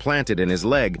vines implanted in his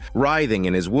leg, writhing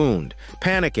in his wound.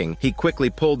 Panicking, he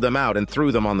quickly pulled them out and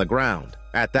threw them on the ground.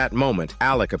 At that moment,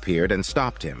 Alec appeared and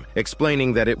stopped him,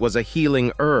 explaining that it was a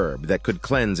healing herb that could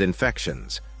cleanse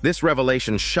infections. This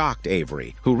revelation shocked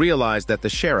Avery, who realized that the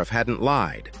sheriff hadn't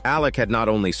lied. Alec had not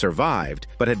only survived,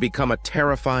 but had become a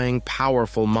terrifying,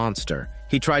 powerful monster.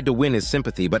 He tried to win his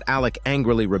sympathy, but Alec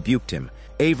angrily rebuked him.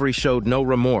 Avery showed no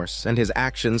remorse, and his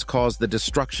actions caused the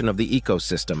destruction of the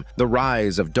ecosystem, the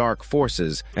rise of dark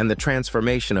forces, and the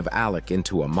transformation of Alec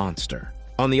into a monster.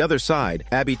 On the other side,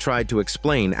 Abby tried to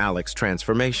explain Alec's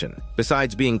transformation.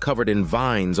 Besides being covered in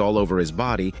vines all over his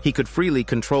body, he could freely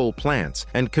control plants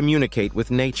and communicate with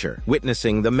nature,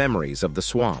 witnessing the memories of the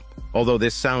swamp. Although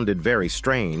this sounded very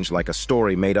strange, like a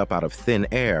story made up out of thin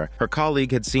air, her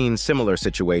colleague had seen similar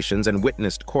situations and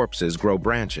witnessed corpses grow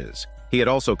branches. He had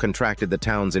also contracted the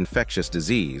town's infectious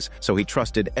disease, so he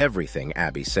trusted everything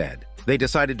Abby said. They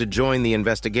decided to join the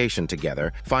investigation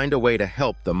together, find a way to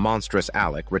help the monstrous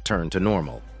Alec return to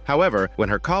normal. However, when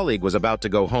her colleague was about to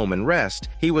go home and rest,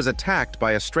 he was attacked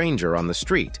by a stranger on the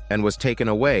street and was taken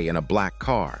away in a black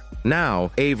car. Now,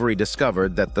 Avery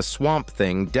discovered that the swamp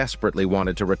thing desperately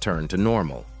wanted to return to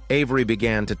normal. Avery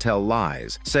began to tell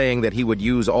lies, saying that he would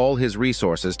use all his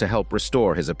resources to help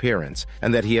restore his appearance,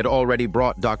 and that he had already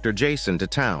brought Dr. Jason to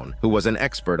town, who was an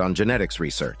expert on genetics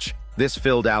research. This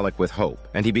filled Alec with hope,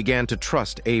 and he began to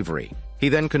trust Avery. He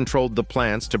then controlled the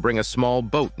plants to bring a small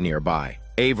boat nearby.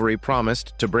 Avery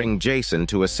promised to bring Jason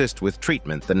to assist with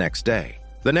treatment the next day.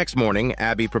 The next morning,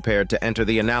 Abby prepared to enter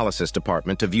the analysis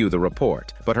department to view the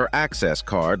report, but her access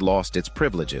card lost its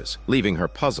privileges, leaving her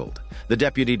puzzled. The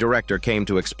deputy director came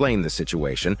to explain the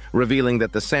situation, revealing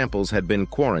that the samples had been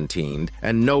quarantined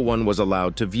and no one was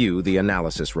allowed to view the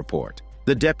analysis report.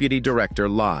 The deputy director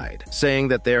lied, saying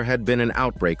that there had been an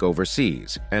outbreak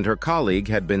overseas, and her colleague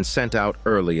had been sent out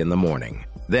early in the morning.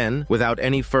 Then, without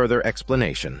any further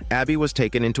explanation, Abby was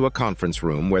taken into a conference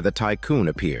room where the tycoon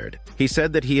appeared. He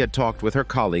said that he had talked with her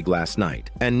colleague last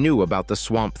night and knew about the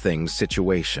Swamp Thing's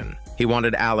situation. He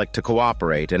wanted Alec to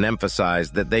cooperate and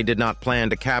emphasized that they did not plan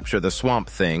to capture the Swamp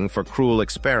Thing for cruel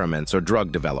experiments or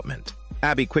drug development.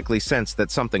 Abby quickly sensed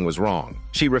that something was wrong.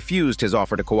 She refused his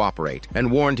offer to cooperate and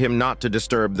warned him not to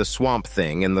disturb the Swamp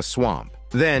Thing in the swamp.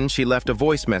 Then she left a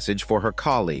voice message for her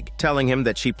colleague, telling him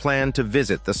that she planned to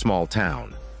visit the small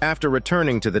town. After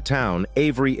returning to the town,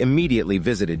 Avery immediately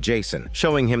visited Jason,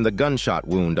 showing him the gunshot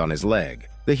wound on his leg.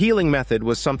 The healing method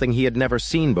was something he had never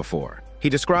seen before. He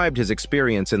described his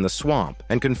experience in the swamp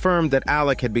and confirmed that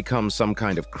Alec had become some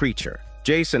kind of creature.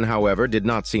 Jason, however, did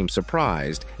not seem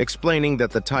surprised, explaining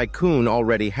that the tycoon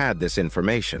already had this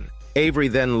information. Avery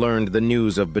then learned the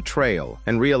news of betrayal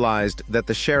and realized that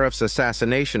the sheriff's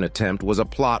assassination attempt was a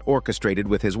plot orchestrated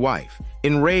with his wife.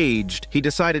 Enraged, he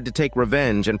decided to take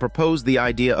revenge and proposed the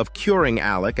idea of curing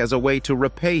Alec as a way to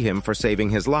repay him for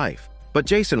saving his life. But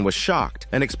Jason was shocked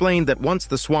and explained that once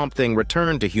the Swamp Thing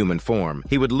returned to human form,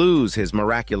 he would lose his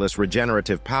miraculous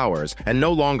regenerative powers and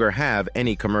no longer have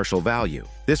any commercial value.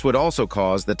 This would also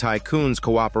cause the Tycoon's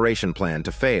cooperation plan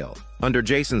to fail. Under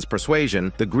Jason's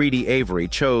persuasion, the greedy Avery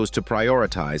chose to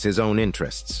prioritize his own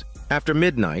interests. After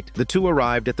midnight, the two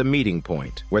arrived at the meeting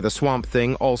point, where the Swamp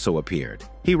Thing also appeared.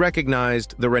 He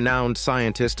recognized the renowned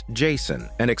scientist Jason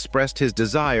and expressed his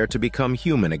desire to become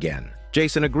human again.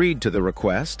 Jason agreed to the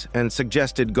request and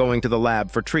suggested going to the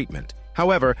lab for treatment.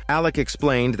 However, Alec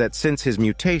explained that since his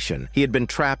mutation, he had been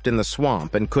trapped in the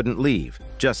swamp and couldn't leave.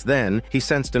 Just then, he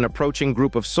sensed an approaching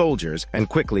group of soldiers and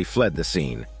quickly fled the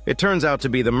scene. It turns out to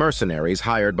be the mercenaries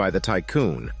hired by the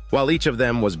Tycoon. While each of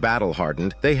them was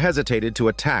battle-hardened, they hesitated to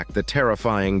attack the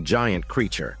terrifying giant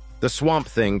creature. The Swamp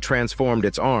Thing transformed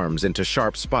its arms into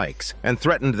sharp spikes and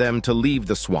threatened them to leave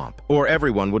the swamp, or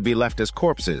everyone would be left as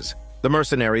corpses. The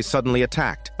mercenaries suddenly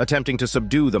attacked, attempting to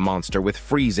subdue the monster with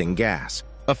freezing gas.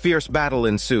 A fierce battle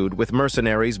ensued, with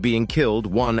mercenaries being killed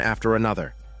one after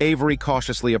another. Avery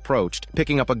cautiously approached,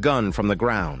 picking up a gun from the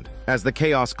ground. As the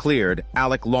chaos cleared,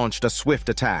 Alec launched a swift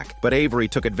attack, but Avery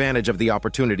took advantage of the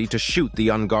opportunity to shoot the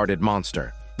unguarded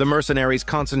monster. The mercenaries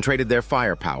concentrated their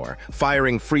firepower,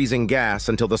 firing freezing gas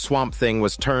until the Swamp Thing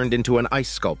was turned into an ice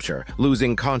sculpture,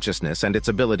 losing consciousness and its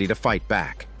ability to fight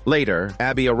back. Later,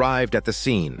 Abby arrived at the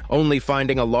scene, only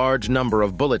finding a large number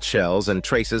of bullet shells and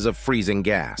traces of freezing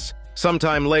gas.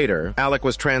 Sometime later, Alec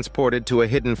was transported to a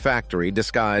hidden factory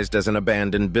disguised as an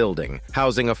abandoned building,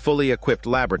 housing a fully equipped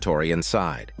laboratory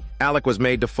inside. Alec was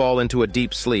made to fall into a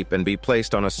deep sleep and be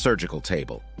placed on a surgical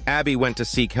table. Abby went to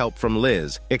seek help from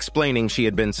Liz, explaining she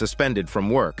had been suspended from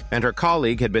work and her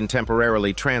colleague had been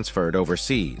temporarily transferred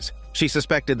overseas. She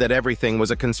suspected that everything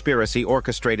was a conspiracy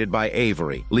orchestrated by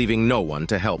Avery, leaving no one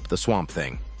to help the Swamp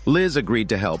Thing. Liz agreed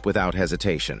to help without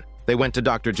hesitation. They went to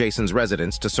Dr. Jason's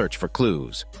residence to search for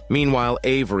clues. Meanwhile,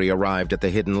 Avery arrived at the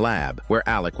hidden lab, where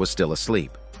Alec was still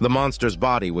asleep. The monster's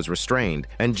body was restrained,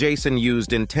 and Jason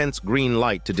used intense green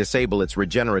light to disable its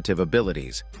regenerative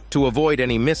abilities. To avoid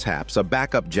any mishaps, a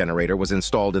backup generator was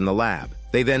installed in the lab.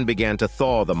 They then began to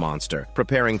thaw the monster,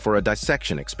 preparing for a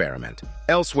dissection experiment.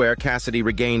 Elsewhere, Cassidy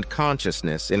regained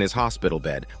consciousness in his hospital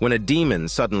bed when a demon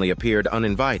suddenly appeared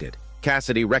uninvited.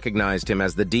 Cassidy recognized him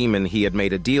as the demon he had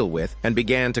made a deal with and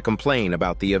began to complain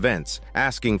about the events,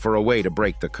 asking for a way to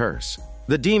break the curse.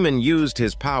 The demon used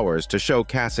his powers to show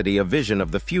Cassidy a vision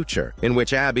of the future, in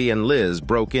which Abby and Liz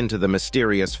broke into the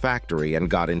mysterious factory and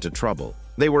got into trouble.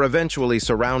 They were eventually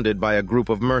surrounded by a group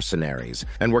of mercenaries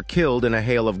and were killed in a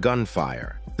hail of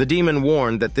gunfire. The demon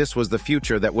warned that this was the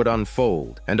future that would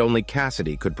unfold, and only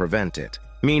Cassidy could prevent it.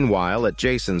 Meanwhile, at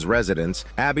Jason's residence,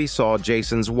 Abby saw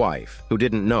Jason's wife, who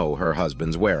didn't know her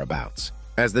husband's whereabouts.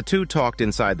 As the two talked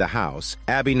inside the house,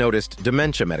 Abby noticed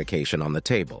dementia medication on the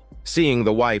table. Seeing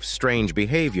the wife's strange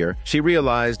behavior, she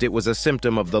realized it was a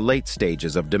symptom of the late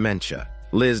stages of dementia.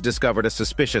 Liz discovered a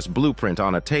suspicious blueprint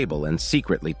on a table and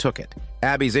secretly took it.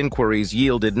 Abby's inquiries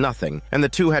yielded nothing, and the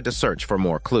two had to search for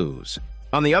more clues.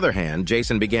 On the other hand,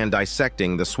 Jason began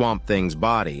dissecting the Swamp Thing's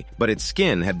body, but its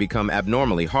skin had become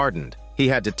abnormally hardened. He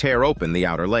had to tear open the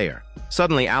outer layer.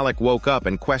 Suddenly, Alec woke up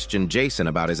and questioned Jason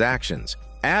about his actions.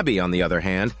 Abby, on the other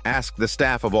hand, asked the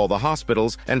staff of all the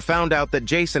hospitals and found out that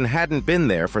Jason hadn't been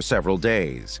there for several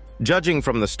days. Judging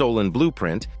from the stolen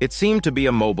blueprint, it seemed to be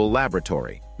a mobile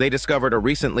laboratory. They discovered a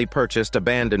recently purchased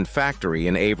abandoned factory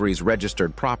in Avery's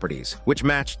registered properties, which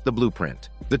matched the blueprint.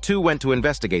 The two went to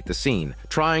investigate the scene,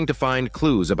 trying to find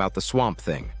clues about the Swamp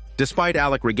Thing. Despite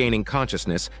Alec regaining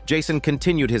consciousness, Jason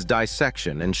continued his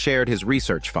dissection and shared his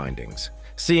research findings.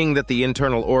 Seeing that the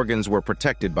internal organs were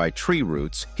protected by tree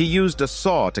roots, he used a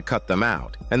saw to cut them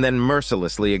out, and then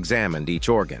mercilessly examined each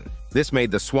organ. This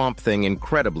made the Swamp Thing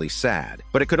incredibly sad,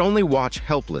 but it could only watch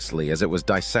helplessly as it was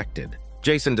dissected.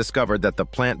 Jason discovered that the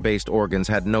plant-based organs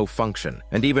had no function,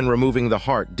 and even removing the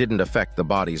heart didn't affect the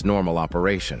body's normal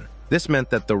operation. This meant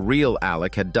that the real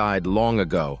Alec had died long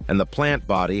ago, and the plant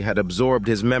body had absorbed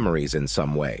his memories in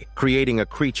some way, creating a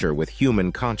creature with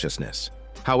human consciousness.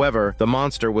 However, the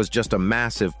monster was just a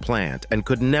massive plant and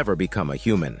could never become a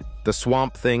human. The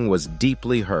Swamp Thing was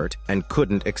deeply hurt and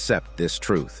couldn't accept this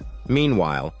truth.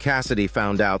 Meanwhile, Cassidy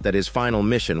found out that his final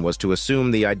mission was to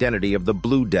assume the identity of the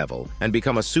Blue Devil and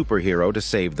become a superhero to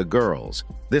save the girls.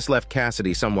 This left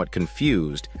Cassidy somewhat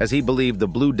confused, as he believed the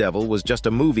Blue Devil was just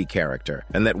a movie character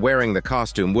and that wearing the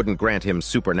costume wouldn't grant him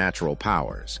supernatural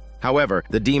powers. However,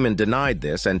 the demon denied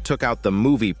this and took out the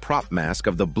movie prop mask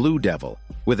of the Blue Devil.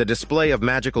 With a display of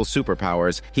magical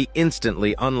superpowers, he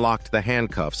instantly unlocked the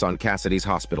handcuffs on Cassidy's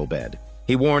hospital bed.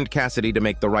 He warned Cassidy to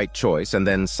make the right choice and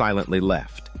then silently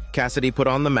left. Cassidy put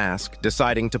on the mask,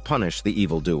 deciding to punish the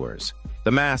evildoers.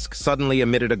 The mask suddenly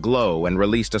emitted a glow and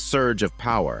released a surge of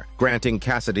power, granting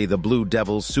Cassidy the Blue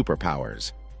Devil's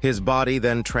superpowers. His body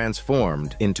then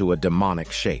transformed into a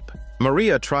demonic shape.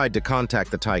 Maria tried to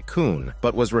contact the tycoon,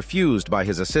 but was refused by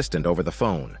his assistant over the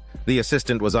phone. The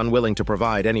assistant was unwilling to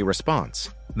provide any response.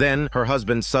 Then, her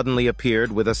husband suddenly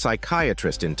appeared with a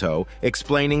psychiatrist in tow,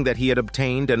 explaining that he had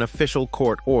obtained an official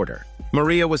court order.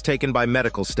 Maria was taken by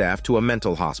medical staff to a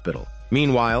mental hospital.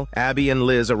 Meanwhile, Abby and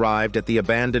Liz arrived at the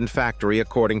abandoned factory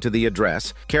according to the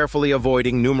address, carefully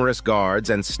avoiding numerous guards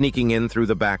and sneaking in through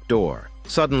the back door.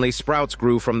 Suddenly, sprouts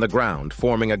grew from the ground,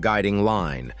 forming a guiding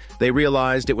line. They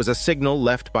realized it was a signal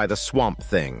left by the swamp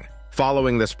thing.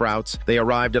 Following the sprouts, they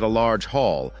arrived at a large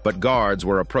hall, but guards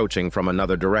were approaching from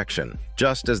another direction.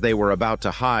 Just as they were about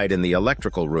to hide in the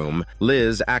electrical room,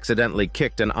 Liz accidentally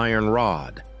kicked an iron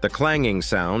rod. The clanging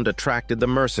sound attracted the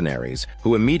mercenaries,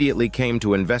 who immediately came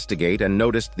to investigate and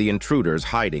noticed the intruders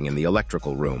hiding in the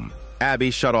electrical room.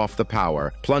 Abby shut off the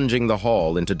power, plunging the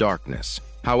hall into darkness.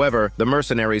 However, the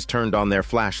mercenaries turned on their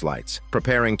flashlights,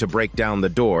 preparing to break down the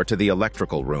door to the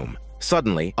electrical room.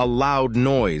 Suddenly, a loud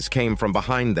noise came from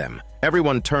behind them.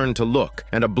 Everyone turned to look,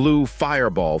 and a blue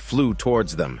fireball flew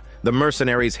towards them. The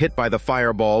mercenaries hit by the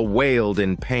fireball wailed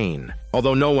in pain.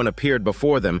 Although no one appeared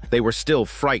before them, they were still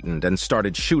frightened and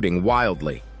started shooting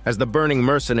wildly. As the burning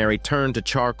mercenary turned to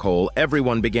charcoal,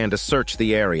 everyone began to search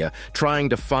the area, trying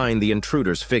to find the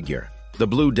intruder's figure. The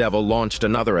Blue Devil launched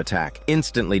another attack,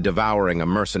 instantly devouring a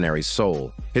mercenary's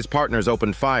soul. His partners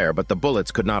opened fire, but the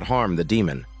bullets could not harm the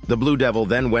demon. The Blue Devil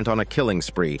then went on a killing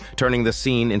spree, turning the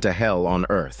scene into hell on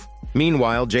Earth.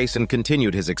 Meanwhile, Jason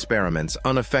continued his experiments,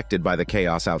 unaffected by the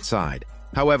chaos outside.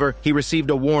 However, he received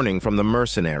a warning from the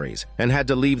mercenaries and had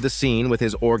to leave the scene with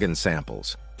his organ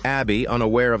samples. Abby,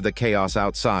 unaware of the chaos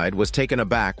outside, was taken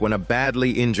aback when a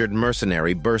badly injured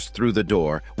mercenary burst through the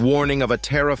door, warning of a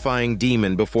terrifying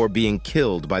demon before being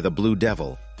killed by the Blue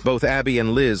Devil. Both Abby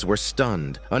and Liz were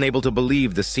stunned, unable to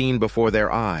believe the scene before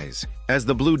their eyes. As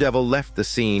the Blue Devil left the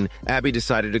scene, Abby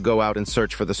decided to go out and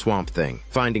search for the Swamp Thing,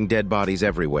 finding dead bodies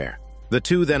everywhere. The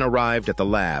two then arrived at the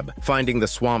lab, finding the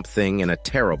Swamp Thing in a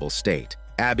terrible state.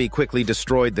 Abby quickly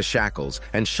destroyed the shackles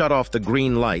and shut off the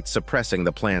green light, suppressing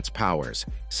the plant's powers.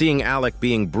 Seeing Alec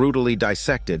being brutally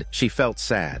dissected, she felt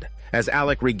sad. As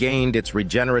Alec regained its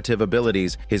regenerative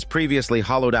abilities, his previously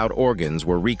hollowed-out organs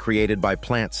were recreated by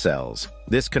plant cells.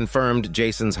 This confirmed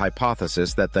Jason's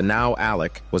hypothesis that the now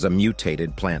Alec was a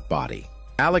mutated plant body.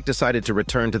 Alec decided to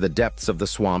return to the depths of the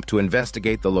swamp to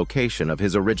investigate the location of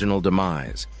his original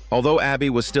demise. Although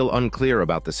Abby was still unclear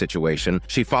about the situation,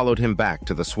 she followed him back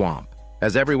to the swamp.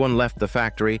 As everyone left the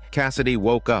factory, Cassidy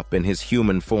woke up in his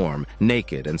human form,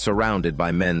 naked and surrounded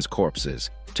by men's corpses.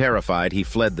 Terrified, he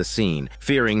fled the scene,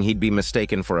 fearing he'd be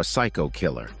mistaken for a psycho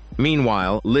killer.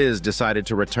 Meanwhile, Liz decided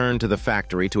to return to the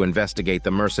factory to investigate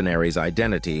the mercenaries'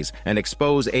 identities and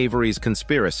expose Avery's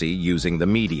conspiracy using the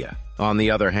media. On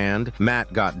the other hand,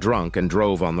 Matt got drunk and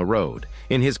drove on the road.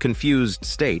 In his confused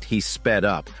state, he sped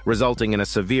up, resulting in a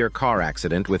severe car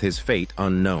accident with his fate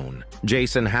unknown.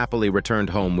 Jason happily returned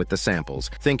home with the samples,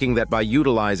 thinking that by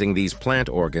utilizing these plant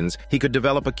organs, he could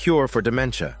develop a cure for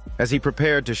dementia. As he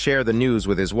prepared to share the news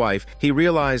with his wife, he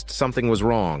realized something was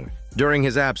wrong. During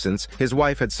his absence, his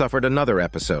wife had suffered another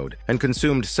episode and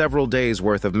consumed several days'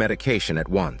 worth of medication at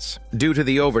once. Due to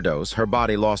the overdose, her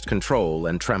body lost control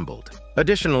and trembled.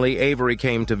 Additionally, Avery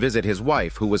came to visit his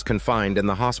wife, who was confined in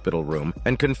the hospital room,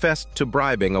 and confessed to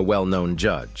bribing a well-known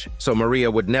judge, so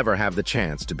Maria would never have the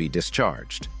chance to be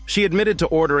discharged. She admitted to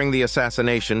ordering the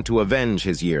assassination to avenge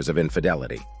his years of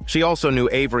infidelity. She also knew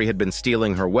Avery had been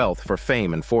stealing her wealth for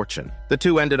fame and fortune. The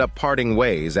two ended up parting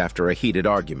ways after a heated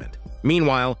argument.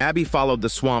 Meanwhile, Abby followed the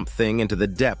Swamp Thing into the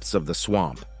depths of the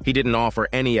swamp. He didn't offer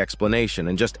any explanation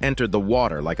and just entered the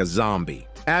water like a zombie.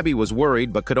 Abby was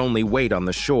worried but could only wait on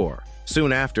the shore.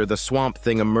 Soon after, the Swamp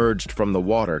Thing emerged from the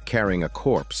water carrying a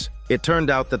corpse. It turned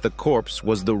out that the corpse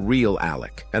was the real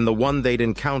Alec, and the one they'd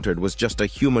encountered was just a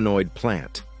humanoid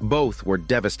plant. Both were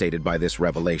devastated by this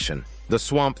revelation. The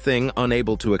Swamp Thing,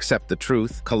 unable to accept the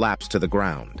truth, collapsed to the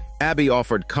ground. Abby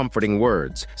offered comforting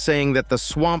words, saying that the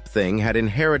Swamp Thing had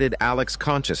inherited Alec's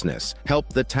consciousness,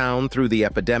 helped the town through the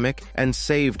epidemic, and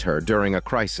saved her during a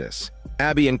crisis.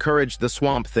 Abby encouraged the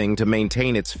Swamp Thing to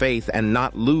maintain its faith and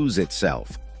not lose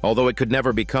itself. Although it could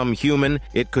never become human,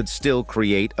 it could still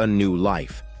create a new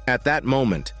life. At that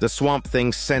moment, the Swamp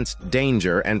Thing sensed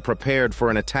danger and prepared for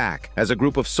an attack as a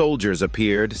group of soldiers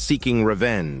appeared, seeking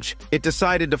revenge. It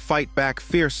decided to fight back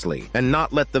fiercely and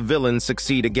not let the villain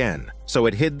succeed again, so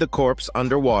it hid the corpse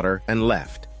underwater and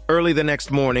left. Early the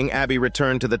next morning, Abby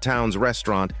returned to the town's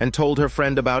restaurant and told her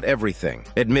friend about everything,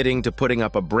 admitting to putting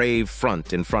up a brave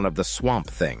front in front of the Swamp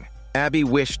Thing. Abby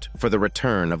wished for the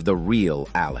return of the real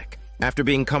Alec. After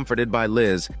being comforted by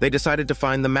Liz, they decided to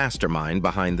find the mastermind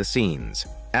behind the scenes.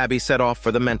 Abby set off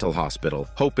for the mental hospital,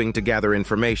 hoping to gather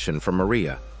information from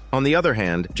Maria. On the other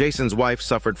hand, Jason's wife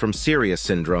suffered from serious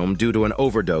syndrome due to an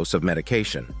overdose of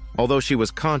medication. Although she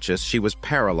was conscious, she was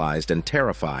paralyzed and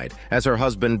terrified as her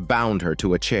husband bound her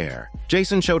to a chair.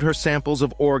 Jason showed her samples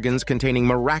of organs containing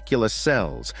miraculous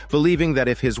cells, believing that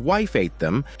if his wife ate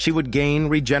them, she would gain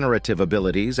regenerative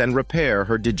abilities and repair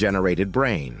her degenerated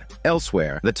brain.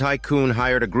 Elsewhere, the tycoon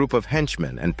hired a group of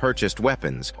henchmen and purchased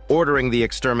weapons, ordering the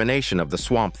extermination of the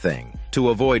Swamp Thing. To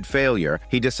avoid failure,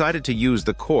 he decided to use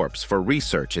the corpse for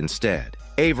research instead.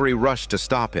 Avery rushed to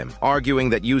stop him, arguing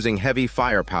that using heavy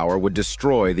firepower would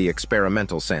destroy the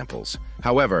experimental samples.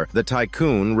 However, the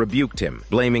tycoon rebuked him,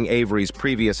 blaming Avery's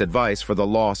previous advice for the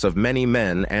loss of many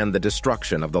men and the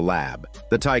destruction of the lab.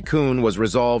 The tycoon was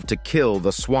resolved to kill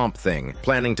the Swamp Thing,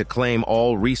 planning to claim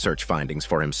all research findings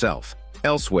for himself.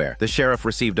 Elsewhere, the sheriff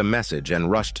received a message and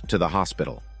rushed to the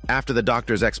hospital. After the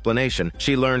doctor's explanation,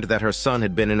 she learned that her son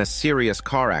had been in a serious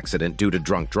car accident due to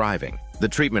drunk driving. The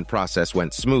treatment process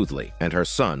went smoothly, and her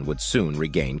son would soon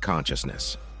regain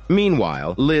consciousness.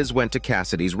 Meanwhile, Liz went to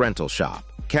Cassidy's rental shop.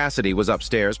 Cassidy was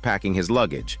upstairs packing his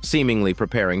luggage, seemingly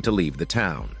preparing to leave the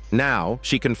town. Now,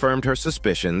 she confirmed her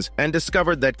suspicions and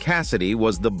discovered that Cassidy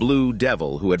was the Blue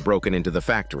Devil who had broken into the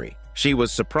factory. She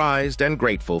was surprised and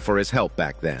grateful for his help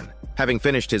back then. Having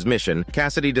finished his mission,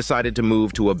 Cassidy decided to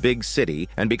move to a big city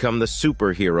and become the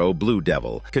superhero Blue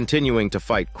Devil, continuing to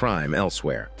fight crime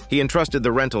elsewhere. He entrusted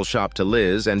the rental shop to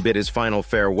Liz and bid his final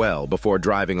farewell before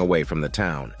driving away from the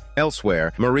town.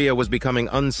 Elsewhere, Maria was becoming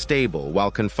unstable while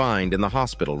confined in the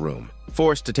hospital room.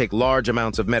 Forced to take large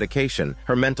amounts of medication,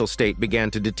 her mental state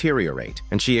began to deteriorate,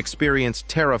 and she experienced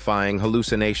terrifying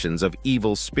hallucinations of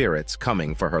evil spirits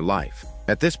coming for her life.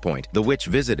 At this point, the witch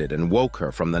visited and woke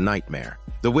her from the nightmare.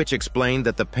 The witch explained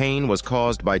that the pain was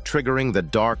caused by triggering the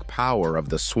dark power of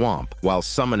the swamp while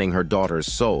summoning her daughter's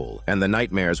soul, and the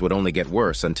nightmares would only get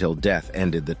worse until death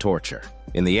ended the torture.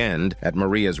 In the end, at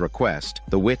Maria's request,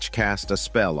 the witch cast a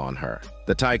spell on her.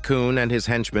 The tycoon and his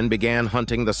henchmen began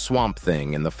hunting the Swamp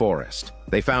Thing in the forest.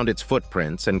 They found its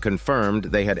footprints and confirmed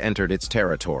they had entered its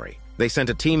territory. They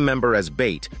sent a team member as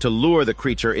bait to lure the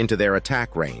creature into their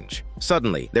attack range.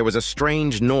 Suddenly, there was a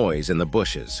strange noise in the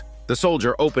bushes. The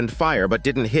soldier opened fire but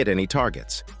didn't hit any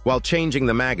targets. While changing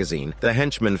the magazine, the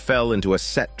henchman fell into a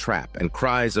set trap and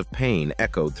cries of pain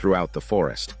echoed throughout the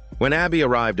forest. When Abby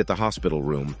arrived at the hospital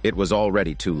room, it was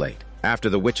already too late. After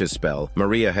the witch's spell,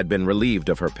 Maria had been relieved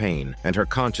of her pain, and her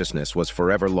consciousness was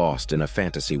forever lost in a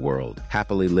fantasy world,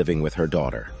 happily living with her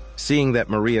daughter. Seeing that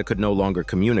Maria could no longer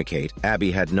communicate,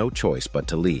 Abby had no choice but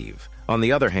to leave. On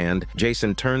the other hand,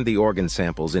 Jason turned the organ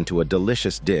samples into a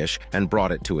delicious dish and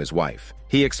brought it to his wife.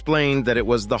 He explained that it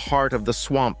was the heart of the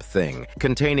Swamp Thing,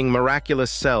 containing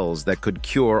miraculous cells that could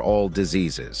cure all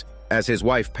diseases. As his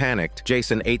wife panicked,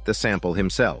 Jason ate the sample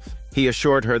himself. He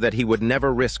assured her that he would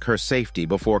never risk her safety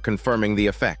before confirming the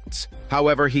effects.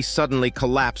 However, he suddenly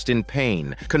collapsed in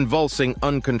pain, convulsing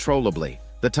uncontrollably.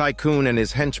 The tycoon and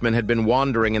his henchmen had been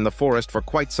wandering in the forest for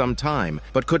quite some time,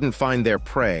 but couldn't find their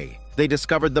prey. They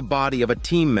discovered the body of a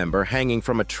team member hanging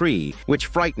from a tree, which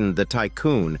frightened the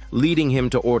tycoon, leading him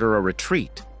to order a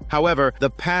retreat. However, the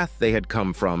path they had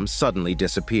come from suddenly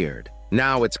disappeared.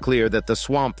 Now it's clear that the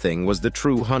Swamp Thing was the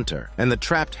true hunter, and the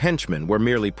trapped henchmen were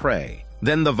merely prey.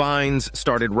 Then the vines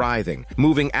started writhing,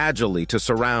 moving agilely to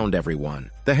surround everyone.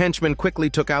 The henchmen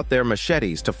quickly took out their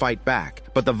machetes to fight back,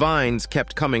 but the vines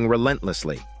kept coming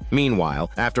relentlessly. Meanwhile,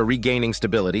 after regaining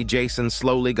stability, Jason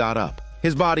slowly got up.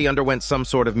 His body underwent some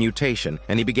sort of mutation,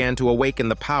 and he began to awaken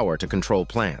the power to control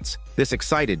plants. This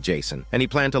excited Jason, and he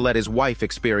planned to let his wife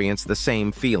experience the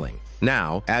same feeling.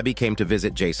 Now, Abby came to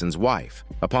visit Jason's wife.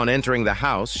 Upon entering the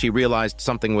house, she realized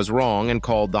something was wrong and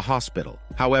called the hospital.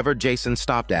 However, Jason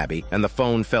stopped Abby, and the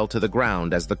phone fell to the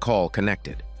ground as the call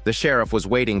connected. The sheriff was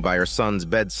waiting by her son's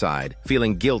bedside,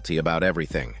 feeling guilty about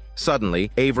everything. Suddenly,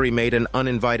 Avery made an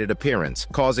uninvited appearance,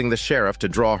 causing the sheriff to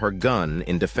draw her gun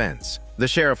in defense. The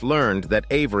sheriff learned that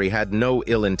Avery had no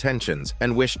ill intentions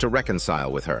and wished to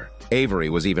reconcile with her. Avery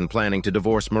was even planning to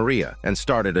divorce Maria and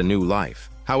started a new life.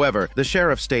 However, the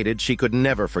sheriff stated she could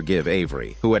never forgive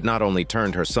Avery, who had not only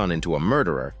turned her son into a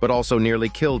murderer, but also nearly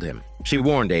killed him. She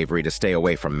warned Avery to stay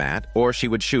away from Matt, or she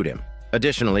would shoot him.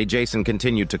 Additionally, Jason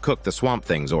continued to cook the Swamp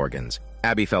Thing's organs.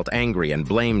 Abby felt angry and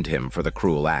blamed him for the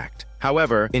cruel act.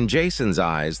 However, in Jason's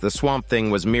eyes, the Swamp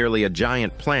Thing was merely a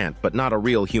giant plant but not a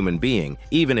real human being,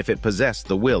 even if it possessed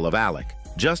the will of Alec.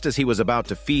 Just as he was about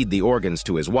to feed the organs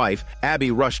to his wife,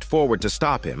 Abby rushed forward to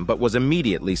stop him but was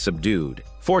immediately subdued.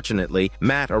 Fortunately,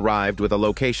 Matt arrived with a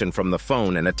location from the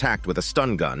phone and attacked with a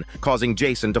stun gun, causing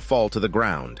Jason to fall to the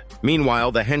ground.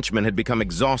 Meanwhile, the henchman had become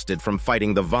exhausted from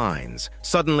fighting the vines.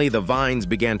 Suddenly, the vines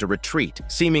began to retreat,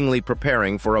 seemingly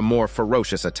preparing for a more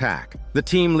ferocious attack. The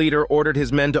team leader ordered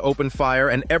his men to open fire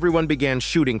and everyone began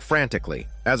shooting frantically.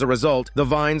 As a result, the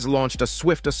vines launched a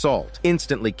swift assault,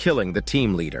 instantly killing the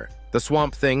team leader. The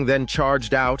Swamp Thing then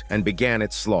charged out and began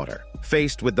its slaughter.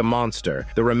 Faced with the monster,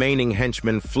 the remaining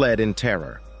henchmen fled in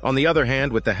terror. On the other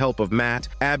hand, with the help of Matt,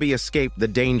 Abby escaped the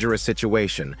dangerous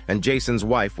situation, and Jason's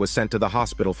wife was sent to the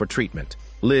hospital for treatment.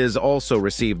 Liz also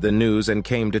received the news and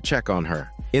came to check on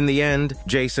her. In the end,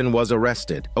 Jason was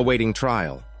arrested, awaiting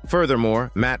trial.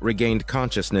 Furthermore, Matt regained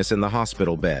consciousness in the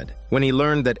hospital bed. When he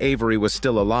learned that Avery was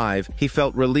still alive, he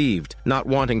felt relieved, not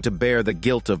wanting to bear the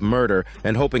guilt of murder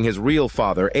and hoping his real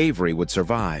father, Avery, would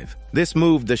survive. This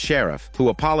moved the sheriff, who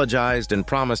apologized and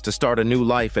promised to start a new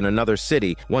life in another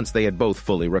city once they had both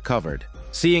fully recovered.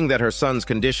 Seeing that her son's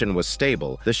condition was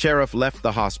stable, the sheriff left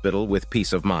the hospital with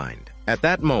peace of mind. At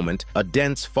that moment, a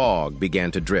dense fog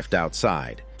began to drift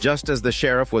outside. Just as the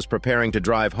sheriff was preparing to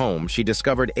drive home, she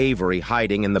discovered Avery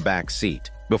hiding in the back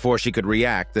seat. Before she could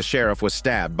react, the sheriff was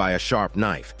stabbed by a sharp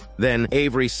knife. Then,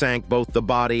 Avery sank both the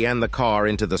body and the car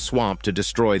into the swamp to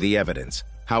destroy the evidence.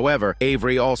 However,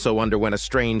 Avery also underwent a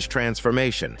strange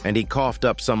transformation, and he coughed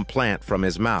up some plant from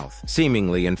his mouth,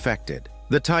 seemingly infected.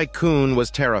 The tycoon was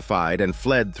terrified and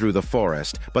fled through the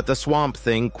forest, but the Swamp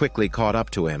Thing quickly caught up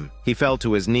to him. He fell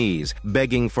to his knees,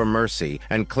 begging for mercy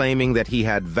and claiming that he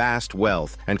had vast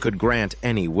wealth and could grant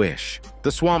any wish.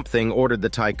 The Swamp Thing ordered the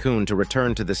tycoon to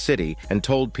return to the city and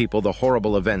told people the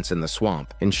horrible events in the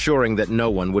swamp, ensuring that no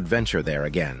one would venture there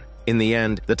again. In the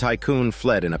end, the tycoon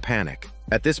fled in a panic.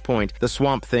 At this point, the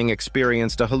Swamp Thing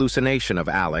experienced a hallucination of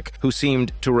Alec, who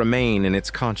seemed to remain in its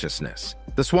consciousness.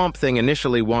 The Swamp Thing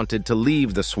initially wanted to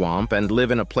leave the swamp and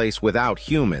live in a place without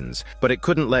humans, but it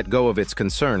couldn't let go of its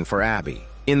concern for Abby.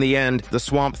 In the end, the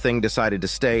Swamp Thing decided to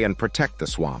stay and protect the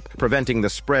swamp, preventing the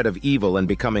spread of evil and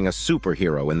becoming a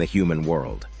superhero in the human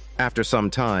world. After some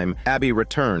time, Abby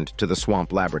returned to the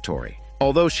swamp laboratory.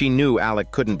 Although she knew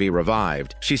Alec couldn't be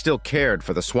revived, she still cared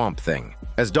for the Swamp Thing.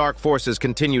 As dark forces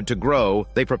continued to grow,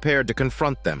 they prepared to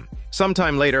confront them.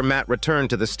 Sometime later, Matt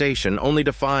returned to the station only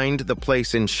to find the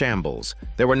place in shambles.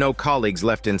 There were no colleagues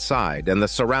left inside, and the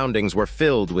surroundings were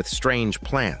filled with strange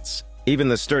plants. Even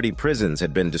the sturdy prisons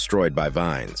had been destroyed by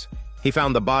vines. He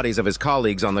found the bodies of his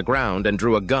colleagues on the ground and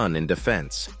drew a gun in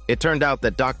defense. It turned out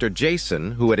that Dr.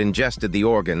 Jason, who had ingested the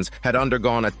organs, had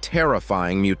undergone a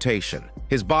terrifying mutation.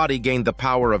 His body gained the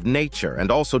power of nature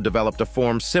and also developed a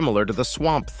form similar to the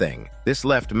Swamp Thing. This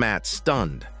left Matt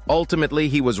stunned. Ultimately,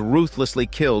 he was ruthlessly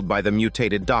killed by the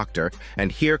mutated doctor,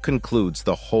 and here concludes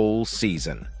the whole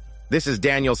season. This is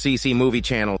Daniel CC Movie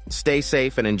Channel. Stay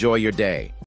safe and enjoy your day.